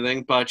balls or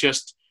anything, but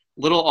just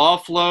little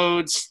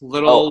offloads,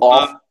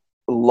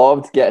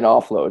 loved getting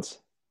offloads.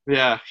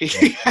 Yeah.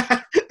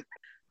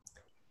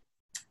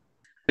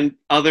 And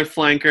other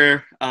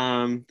flanker,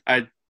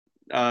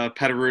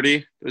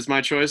 Petaruti was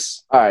my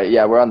choice. All right,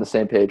 yeah, we're on the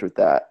same page with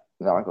that.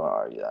 I'm not going to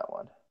argue that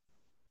one.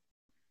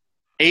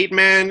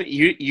 8-man,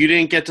 you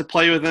didn't get to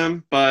play with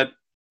him, but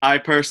I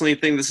personally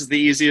think this is the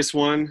easiest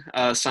one.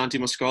 Santi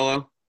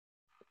Muscolo.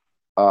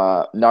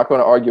 Not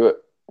going to argue it.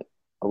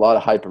 A lot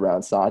of hype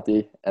around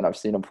Santi, and I've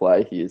seen him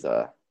play. He's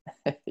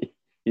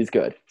he's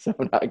good. So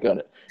I'm not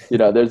gonna,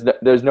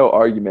 there's no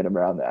argument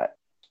around that.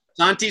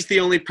 Santi's the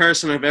only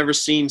person I've ever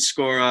seen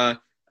score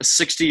a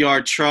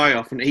 60-yard try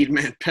off an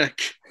 8-man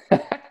pick.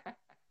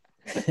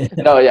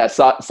 No, yeah,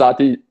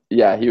 Santi,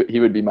 yeah, he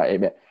would be my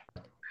 8-man.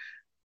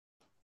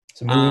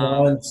 So moving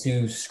on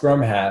to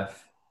scrum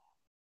half.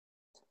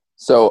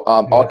 So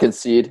I'll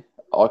concede.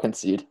 You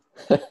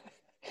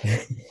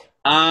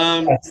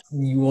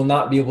will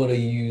not be able to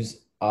use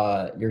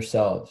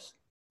yourselves.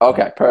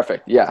 Okay,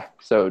 perfect. Yeah,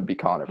 so it would be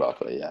Connor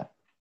Buckley. Yeah.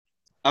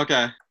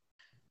 Okay.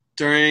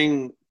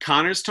 During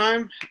Connor's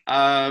time,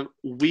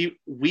 we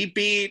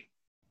beat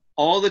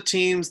all the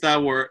teams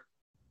that were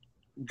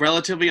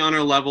relatively on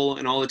our level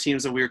and all the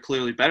teams that we were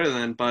clearly better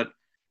than, but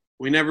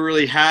we never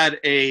really had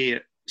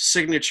a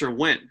signature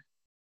win,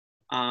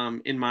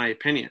 in my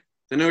opinion.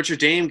 The Notre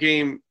Dame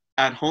game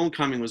at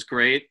homecoming was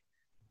great,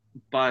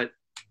 but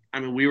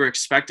I mean, we were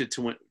expected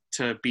to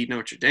beat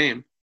Notre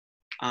Dame.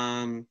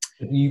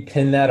 You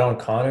pin that on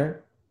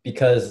Connor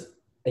because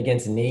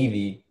against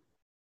Navy,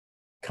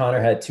 Connor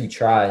had 2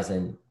 tries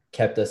and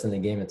kept us in the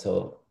game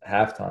until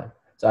halftime.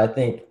 So I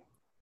think,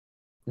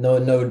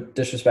 no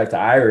disrespect to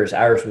Irish.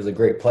 Irish was a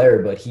great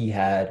player, but he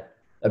had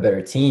a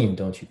better team,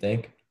 don't you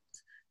think?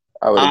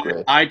 I would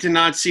agree. I did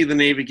not see the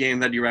Navy game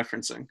that you're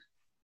referencing.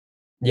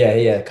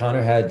 Yeah.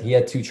 Connor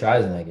had 2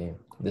 tries in that game.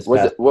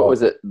 What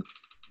was it?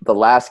 The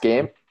last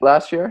game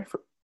last year?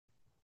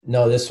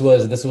 No, this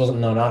wasn't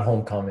not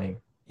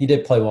homecoming. He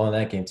did play well in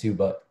that game too,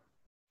 but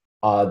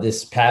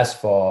this past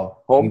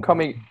fall,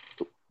 homecoming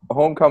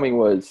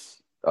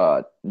was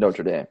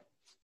Notre Dame.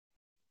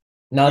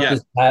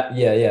 This.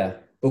 Yeah.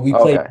 But we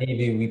played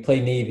Navy. We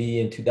played Navy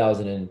in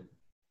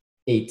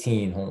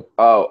 2018.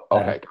 Oh,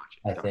 okay, gotcha.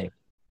 I think.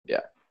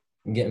 Yeah,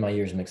 I'm getting my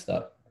years mixed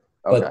up.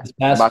 Okay. But this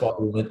past fall,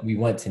 we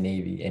went to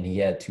Navy, and he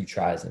had 2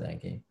 tries in that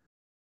game.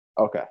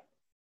 Okay,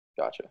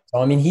 gotcha. So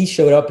I mean, he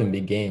showed up in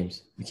big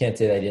games. You can't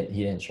say that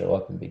he didn't show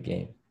up in big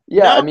games.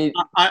 Yeah, no, I mean,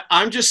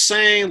 I'm just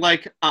saying,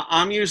 like,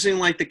 I'm using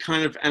like the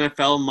kind of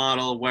NFL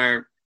model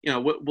where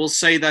we'll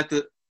say that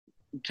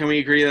can we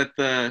agree that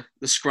the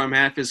scrum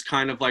half is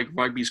kind of like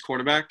rugby's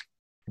quarterback?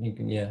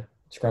 Yeah,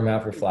 scrum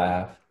half or flat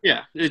half.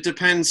 Yeah, it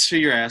depends who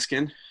you're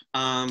asking.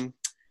 I'm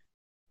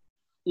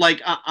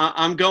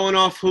going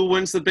off who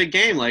wins the big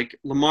game. Like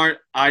Lamar,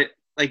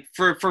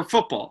 for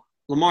football,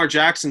 Lamar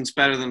Jackson's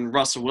better than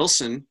Russell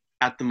Wilson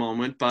at the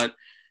moment. But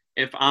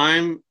if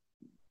I'm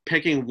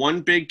picking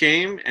one big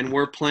game and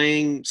we're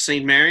playing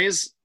St.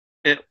 Mary's,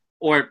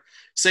 or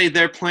say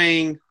they're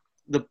playing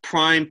the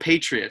prime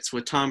Patriots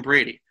with Tom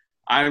Brady,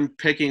 I'm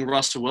picking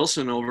Russell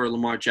Wilson over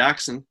Lamar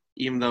Jackson,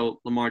 even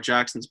though Lamar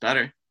Jackson's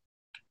better.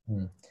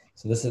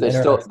 So this is they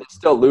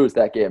still lose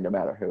that game no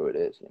matter who it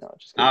is,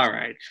 just all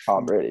right,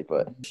 Tom Brady.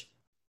 But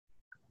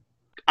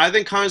I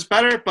think Connor's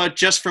better, but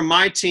just for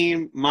my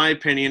team, my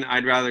opinion,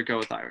 I'd rather go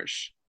with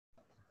Irish.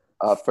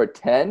 For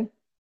 10,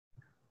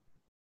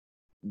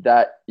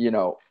 that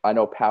I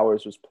know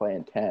Powers was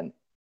playing 10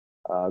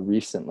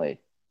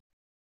 recently.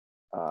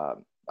 I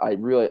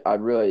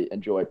really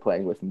enjoyed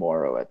playing with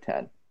Morrow at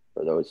 10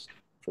 for those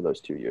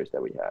 2 years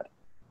that we had.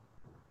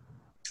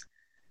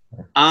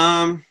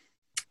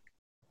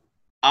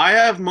 I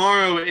have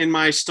Morrow in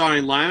my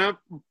starting lineup,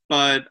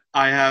 but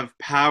I have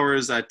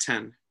Powers at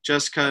 10,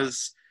 just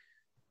because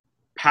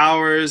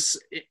Powers,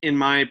 in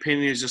my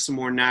opinion, is just a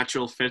more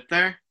natural fit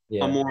there,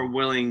 a more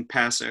willing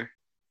passer.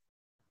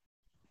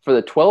 For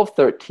the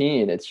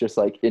 12-13, it's just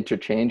like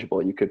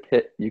interchangeable. You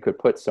could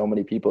put so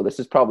many people. This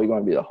is probably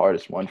going to be the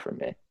hardest one for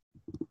me.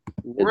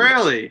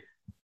 Really?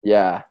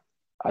 Yeah,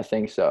 I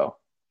think so.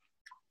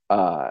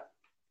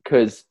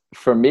 Because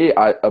for me,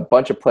 a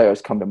bunch of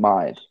players come to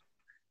mind,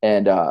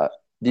 and a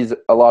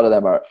lot of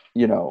them are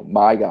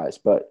my guys.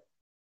 But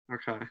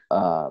okay,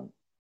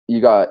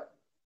 you got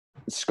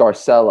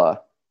Scarcella,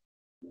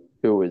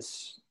 who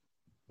is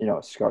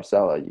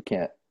Scarcella. You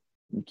can't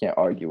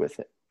argue with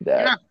it.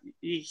 That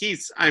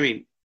he's. I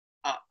mean,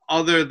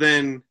 other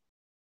than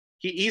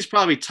he's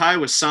probably tied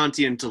with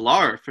Santi and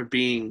Delara for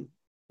being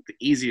the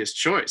easiest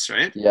choice,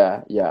 right?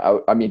 Yeah.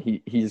 I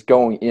mean, he's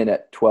going in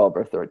at 12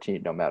 or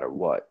 13, no matter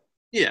what.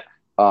 Yeah.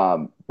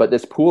 But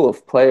this pool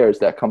of players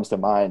that comes to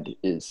mind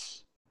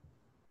is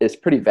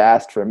pretty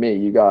vast for me.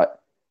 You got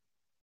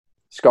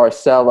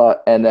Scarcella,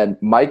 and then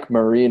Mike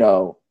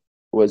Marino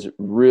was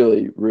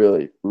really,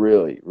 really,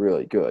 really,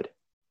 really good.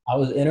 I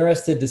was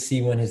interested to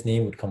see when his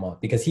name would come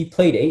up because he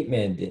played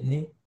 8-man, didn't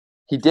he?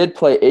 He did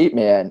play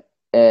 8-man,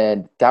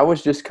 and that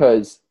was just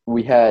because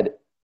we had,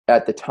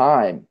 at the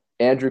time,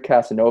 Andrew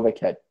Kasanovic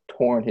had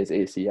torn his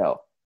ACL.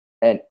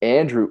 And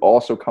Andrew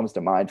also comes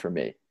to mind for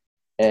me.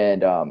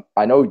 And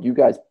I know you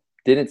guys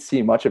didn't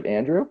see much of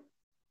Andrew,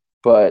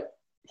 but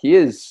he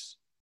is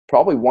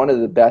probably one of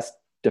the best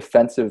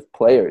defensive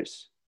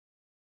players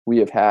we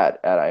have had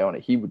at Iona.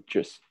 He would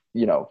just,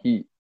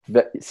 he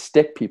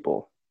stick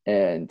people,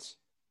 and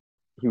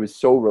he was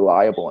so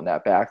reliable in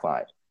that back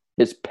line.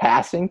 His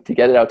passing to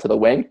get it out to the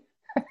wing,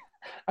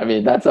 I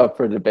mean, that's up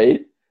for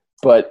debate,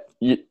 but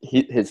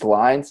his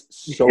lines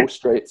so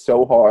straight,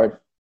 so hard.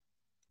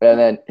 And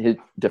then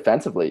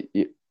defensively,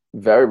 he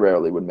very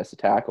rarely would miss a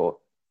tackle.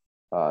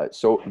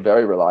 So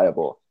very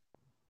reliable.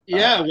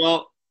 Yeah,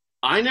 well,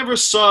 I never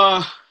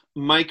saw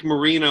Mike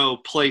Marino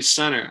play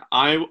center.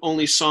 I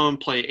only saw him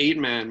play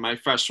 8-man my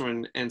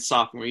freshman and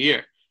sophomore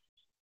year.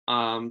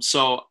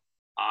 So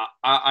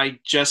I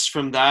just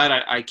from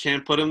that, I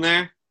can't put him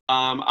there.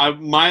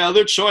 My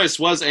other choice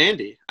was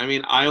Andy. I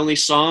mean, I only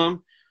saw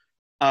him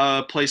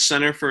play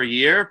center for a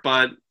year,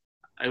 but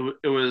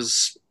it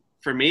was,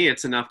 for me,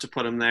 it's enough to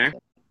put him there.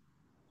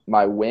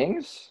 My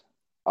wings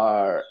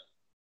are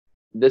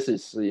 – this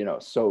is,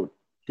 so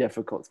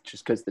difficult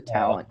just because the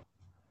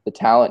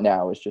talent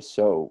now is just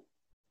so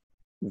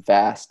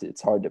vast.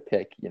 It's hard to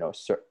pick,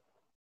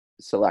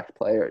 select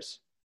players.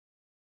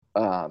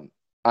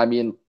 I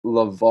mean,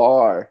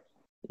 LeVar,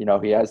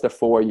 he has the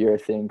 4-year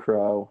thing,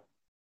 Crow.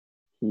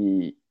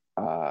 He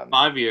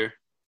 5-year.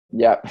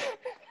 Yeah.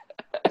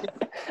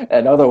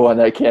 Another one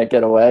that can't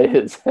get away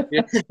is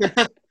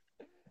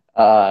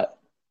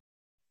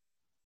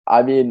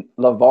I mean,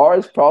 LeVar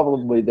is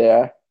probably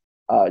there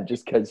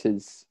just because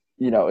his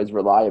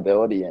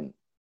reliability, and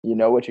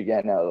what you're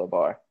getting out of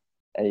LeVar.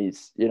 And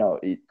he's,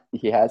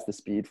 he has the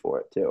speed for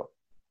it too.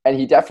 And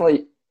he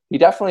definitely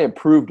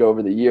improved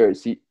over the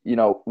years. He,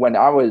 when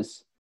I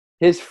was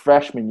his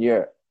freshman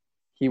year,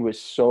 he was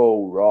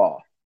so raw.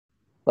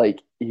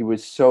 Like, he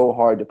was so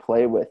hard to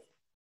play with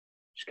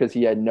just because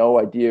he had no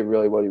idea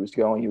really what he was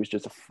going. He was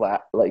just a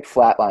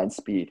flatline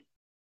speed.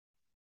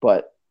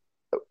 But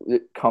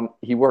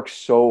he worked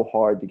so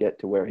hard to get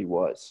to where he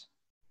was.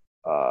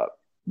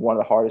 One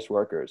of the hardest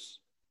workers,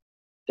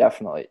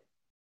 definitely,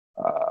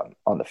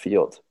 on the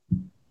field.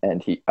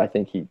 And I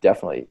think he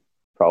definitely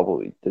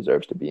probably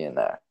deserves to be in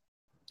there.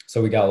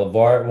 So we got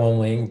LeVar at one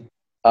wing.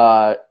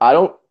 I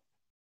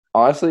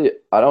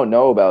don't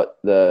know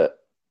about the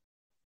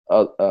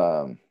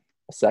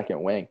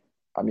second wing.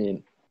 I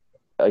mean,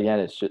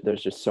 again,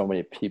 there's just so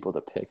many people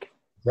to pick.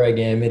 Greg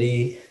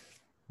Amity,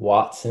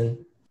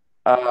 Watson.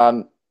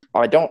 You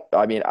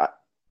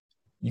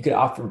could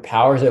opt for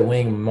Powers at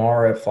wing,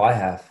 Marr at fly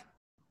half.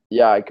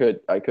 Yeah, I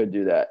could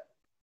do that.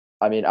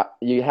 I mean,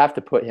 you have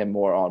to put him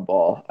more on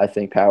ball. I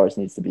think Powers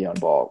needs to be on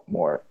ball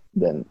more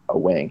than a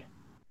wing.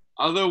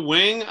 Other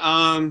wing,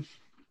 I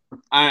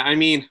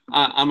mean,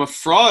 I'm a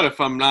fraud if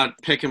I'm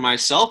not picking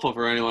myself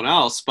over anyone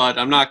else, but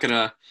I'm not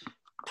gonna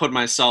put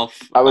myself.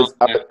 I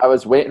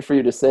was waiting for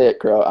you to say it,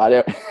 Crow. I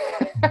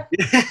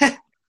don't.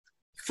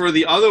 For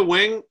the other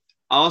wing,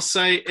 I'll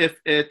say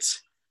if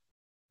it's.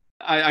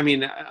 I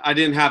mean, I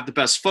didn't have the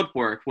best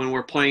footwork when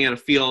we're playing at a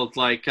field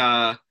like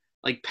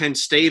Penn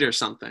State or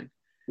something.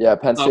 Yeah,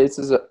 Penn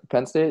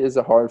State is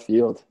a hard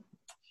field.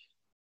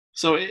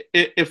 So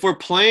if we're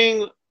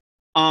playing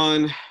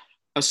on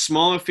a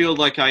smaller field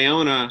like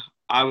Iona,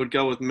 I would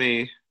go with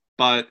me.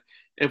 But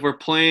if we're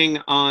playing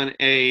on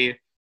a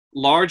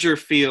larger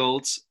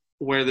field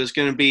where there's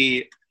going to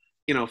be,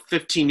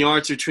 15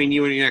 yards between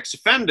you and your next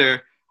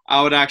defender,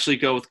 I would actually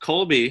go with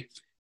Colby,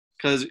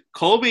 because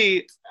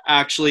Colby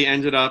actually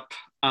ended up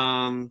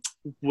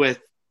with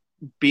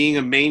being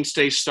a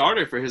mainstay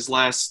starter for his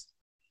last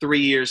 3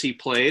 years he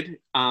played.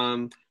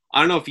 I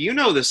don't know if you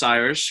know this,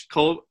 Irish,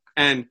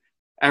 and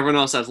everyone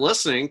else that's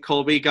listening,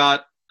 Colby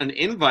got an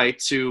invite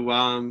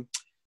to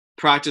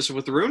practice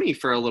with Rooney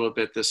for a little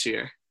bit this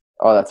year.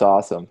 Oh, that's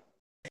awesome.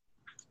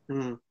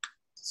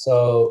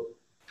 So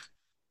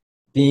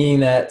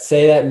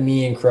say that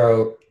me and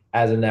Crow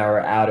as of now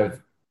are out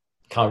of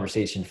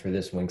conversation for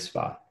this wing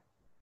spot.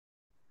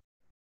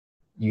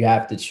 You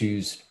have to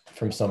choose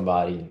from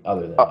somebody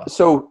other than us.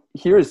 So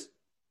here's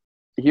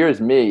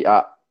me.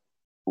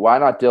 Why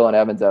not Dylan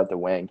Evans out the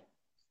wing?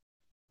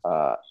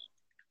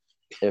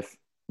 If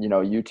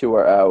you two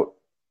are out,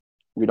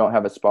 we don't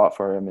have a spot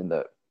for him in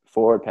the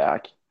forward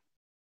pack.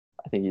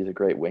 I think he's a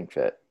great wing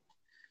fit.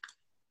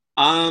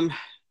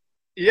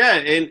 Yeah,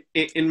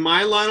 in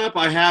my lineup,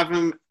 I have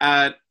him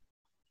at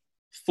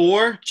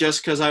 4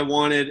 just because I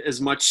wanted as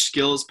much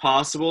skill as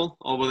possible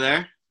over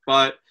there.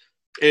 But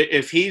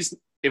if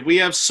we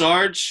have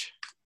Sarge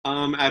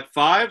at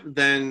 5,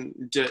 then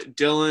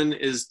Dylan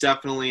is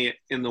definitely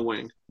in the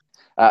wing.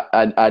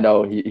 I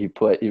know he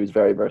was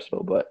very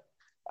versatile, but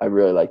I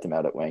really liked him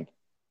out at wing.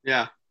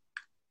 Yeah.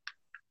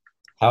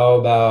 How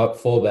about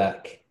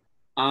fullback?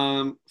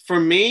 For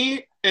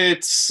me,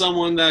 it's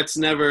someone that's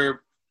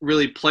never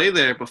really played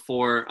there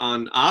before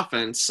on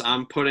offense.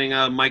 I'm putting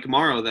Mike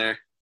Morrow there.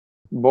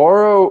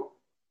 Morrow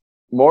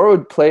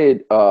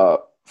played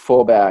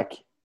fullback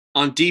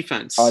on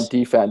defense. On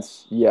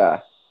defense, yeah.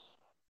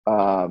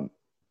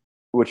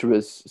 Which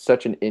was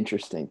such an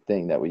interesting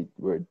thing that we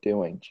were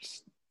doing.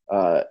 Just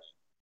I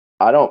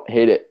don't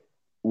hate it.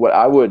 What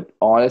I would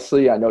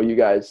honestly, I know you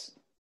guys,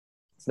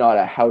 it's not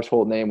a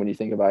household name when you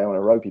think of Iona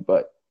Rugby,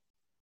 but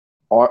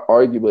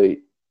arguably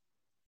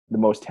the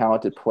most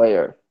talented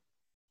player,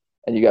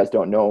 and you guys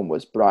don't know him,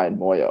 was Brian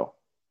Moyo.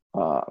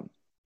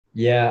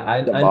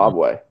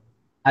 Zimbabwe.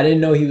 I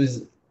didn't know he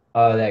was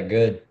that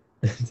good.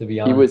 To be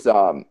honest,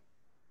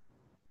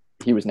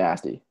 he was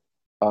nasty.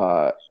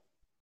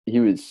 He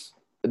was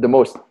the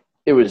most.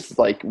 It was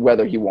like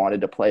whether he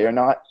wanted to play or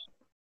not,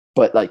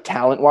 but like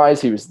talent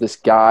wise, he was this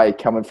guy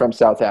coming from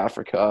South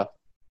Africa,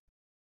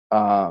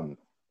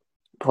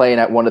 playing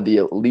at one of the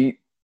elite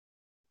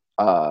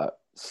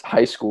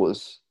high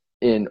schools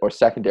or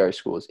secondary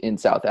schools in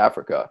South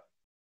Africa,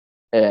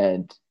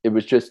 and it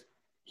was just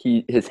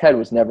his head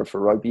was never for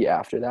rugby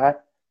after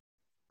that.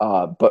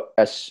 But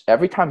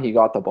every time he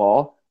got the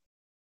ball,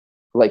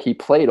 like he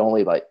played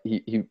only like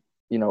he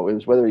it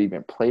was whether he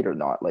even played or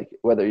not, like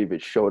whether he even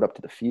showed up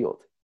to the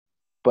field.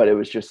 But it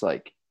was just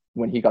like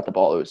when he got the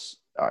ball, it was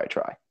all right,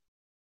 try.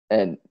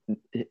 And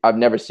I've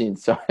never seen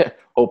so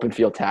open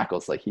field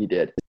tackles like he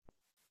did.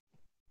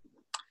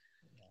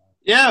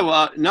 Yeah,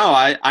 well, no,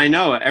 I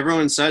know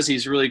everyone says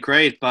he's really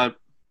great, but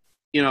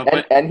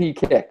and he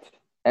kicked,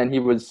 and he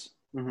was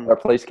our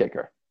place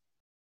kicker.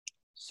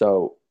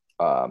 So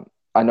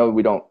I know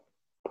we don't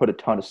put a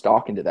ton of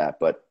stock into that,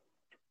 but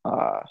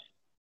I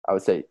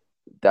would say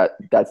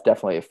that's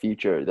definitely a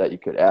feature that you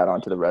could add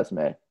onto the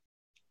resume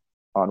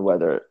on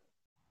whether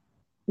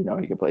he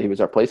can play. He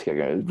was our place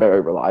kicker. It was a very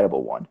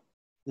reliable one.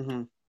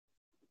 Mm-hmm.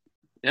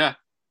 Yeah.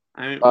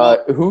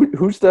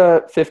 Who's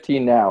the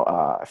 15 now?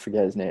 I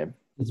forget his name.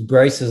 It's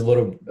Bryce's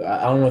little.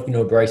 I don't know if you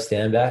know Bryce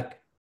Stanback.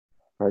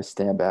 Bryce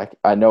Stanback.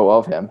 I know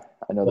of him.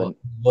 I know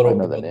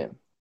the name.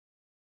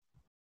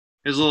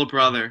 His little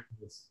brother.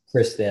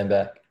 Chris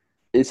Stanback.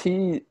 Is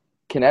he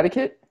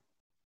Connecticut?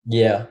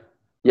 Yeah.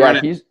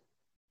 Yeah,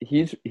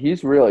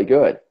 he's really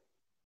good.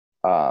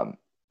 I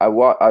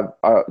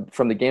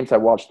from the games I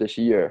watched this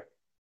year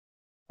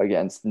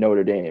against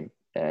Notre Dame,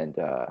 and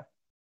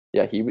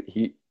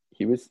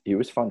he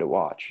was fun to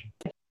watch.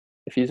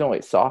 If he's only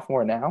a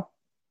sophomore now,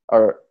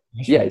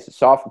 he's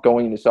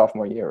going into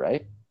sophomore year,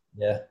 right?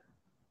 Yeah.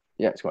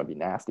 Yeah, it's going to be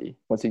nasty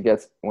once he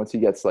gets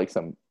like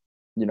some,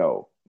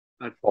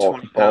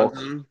 bulk.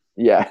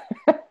 Yeah,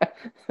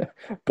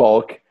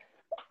 bulk.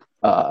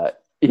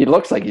 He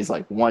looks like he's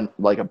like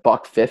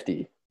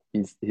 $150.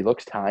 He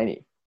looks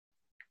tiny,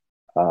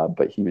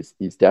 but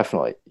he's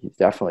definitely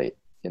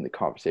in the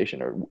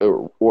conversation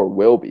or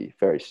will be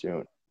very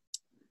soon.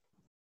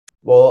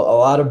 Well, a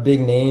lot of big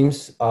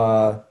names.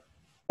 That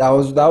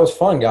was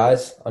fun,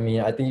 guys. I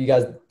mean, I think you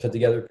guys put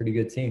together a pretty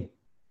good team.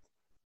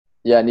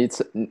 Yeah, it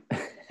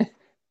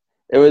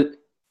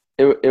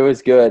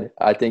was good.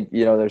 I think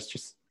there's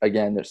just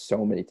there's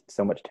so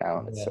much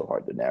talent. It's so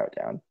hard to narrow it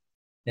down.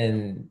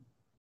 And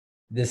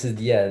this is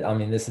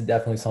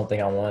definitely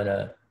something I want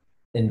to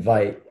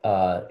invite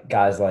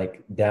guys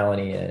like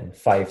Downey and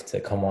Fife to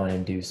come on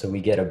and do, so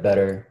we get a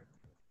better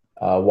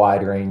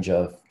wide range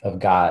of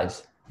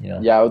guys.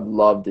 Yeah, I would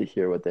love to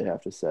hear what they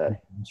have to say.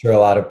 I'm sure a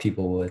lot of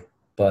people would,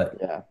 but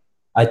yeah,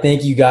 I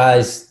thank you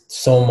guys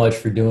so much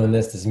for doing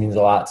this. This means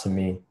a lot to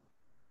me.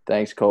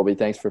 Thanks, Colby.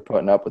 Thanks for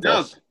putting up with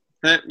us.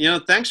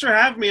 Thanks for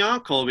having me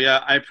on, Colby.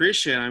 I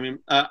appreciate it. I mean,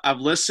 I've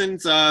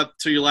listened to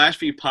your last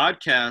few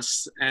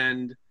podcasts,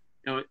 and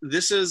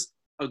this is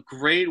a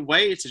great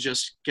way to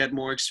just get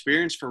more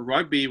experience for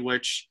rugby,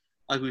 which,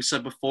 like we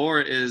said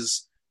before,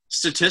 is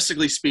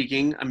statistically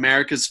speaking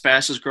America's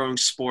fastest growing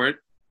sport.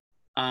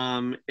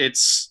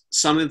 It's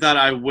something that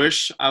I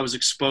wish I was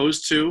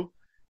exposed to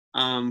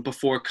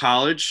before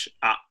college.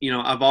 I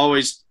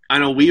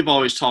know we've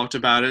always talked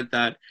about it,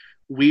 that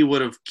we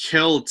would have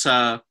killed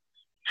to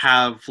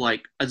have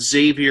like a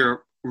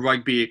Xavier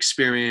rugby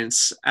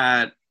experience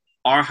at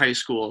our high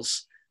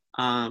schools.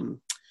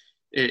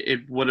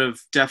 It would have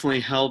definitely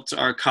helped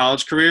our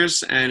college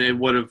careers, and it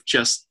would have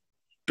just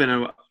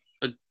been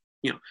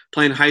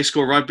playing high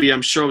school rugby,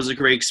 I'm sure, was a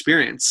great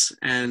experience.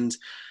 And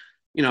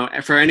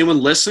for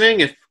anyone listening,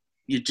 if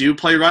you do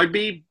play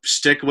rugby,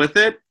 stick with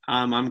it.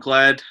 I'm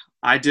glad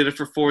I did it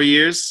for 4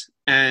 years.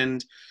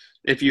 And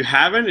if you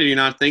haven't and you're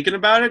not thinking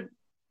about it,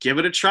 give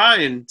it a try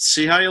and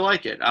see how you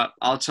like it.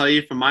 I'll tell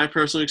you from my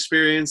personal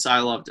experience, I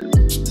loved it.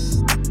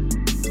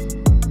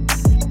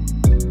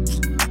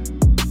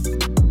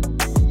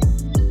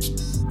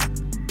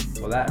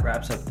 Well, that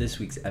wraps up this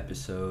week's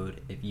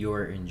episode. If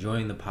you're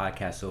enjoying the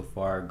podcast so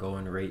far, go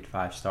and rate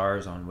 5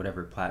 stars on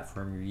whatever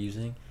platform you're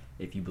using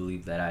if you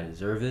believe that I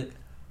deserve it.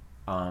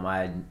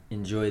 I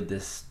enjoyed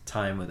this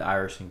time with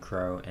Irish and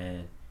Crow,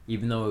 and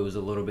even though it was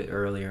a little bit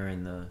earlier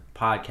in the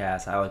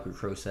podcast, I like what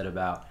Crow said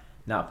about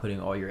not putting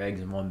all your eggs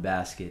in one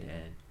basket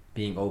and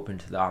being open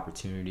to the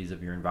opportunities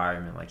of your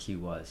environment like he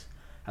was.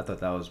 I thought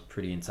that was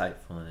pretty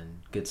insightful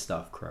and good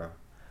stuff, Crow.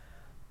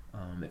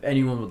 If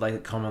anyone would like to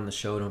come on the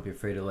show, don't be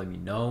afraid to let me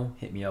know.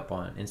 Hit me up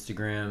on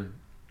Instagram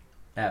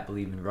at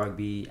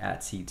BelieveInRugby,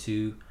 at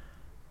C2.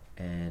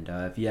 And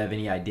if you have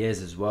any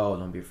ideas as well,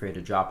 don't be afraid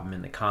to drop them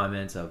in the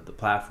comments of the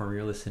platform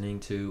you're listening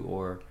to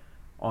or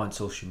on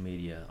social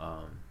media.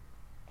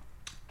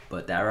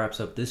 But that wraps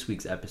up this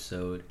week's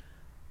episode.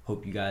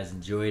 Hope you guys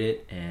enjoyed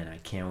it, and I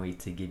can't wait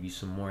to give you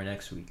some more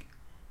next week.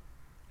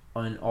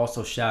 And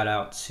also shout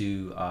out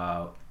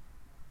to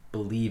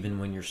Believe in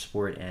When Your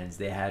Sport Ends.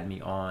 They had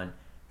me on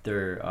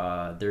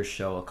their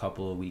show a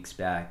couple of weeks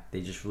back.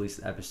 They just released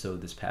an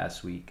episode this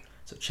past week,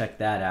 so check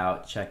that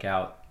out. Check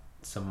out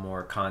some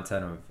more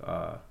content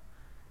of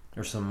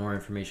or some more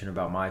information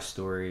about my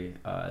story.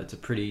 I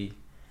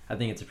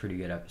think it's a pretty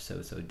good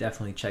episode, so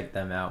definitely check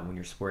them out when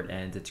your sport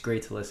ends. It's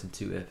great to listen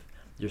to if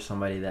you're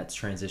somebody that's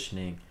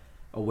transitioning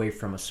away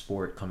from a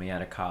sport coming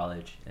out of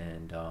college,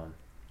 and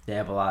they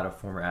have a lot of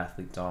former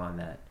athletes on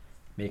that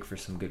make for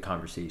some good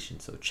conversation.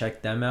 So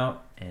check them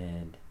out,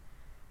 and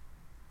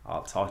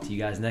I'll talk to you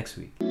guys next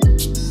week.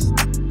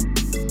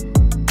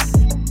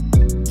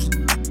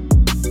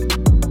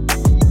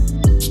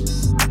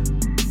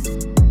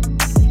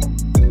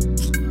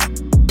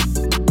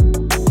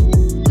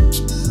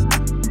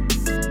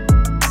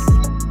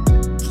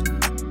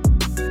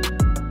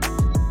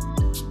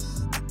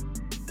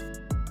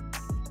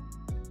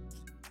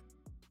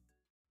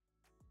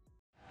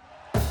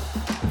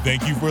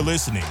 Thank you for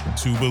listening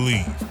to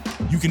Believe.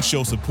 You can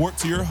show support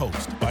to your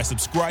host by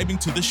subscribing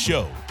to the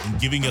show and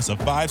giving us a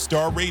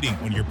 5-star rating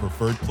on your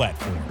preferred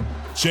platform.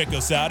 Check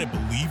us out at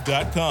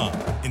Believe.com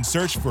and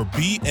search for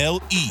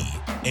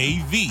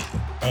BLEAV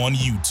on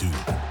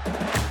YouTube.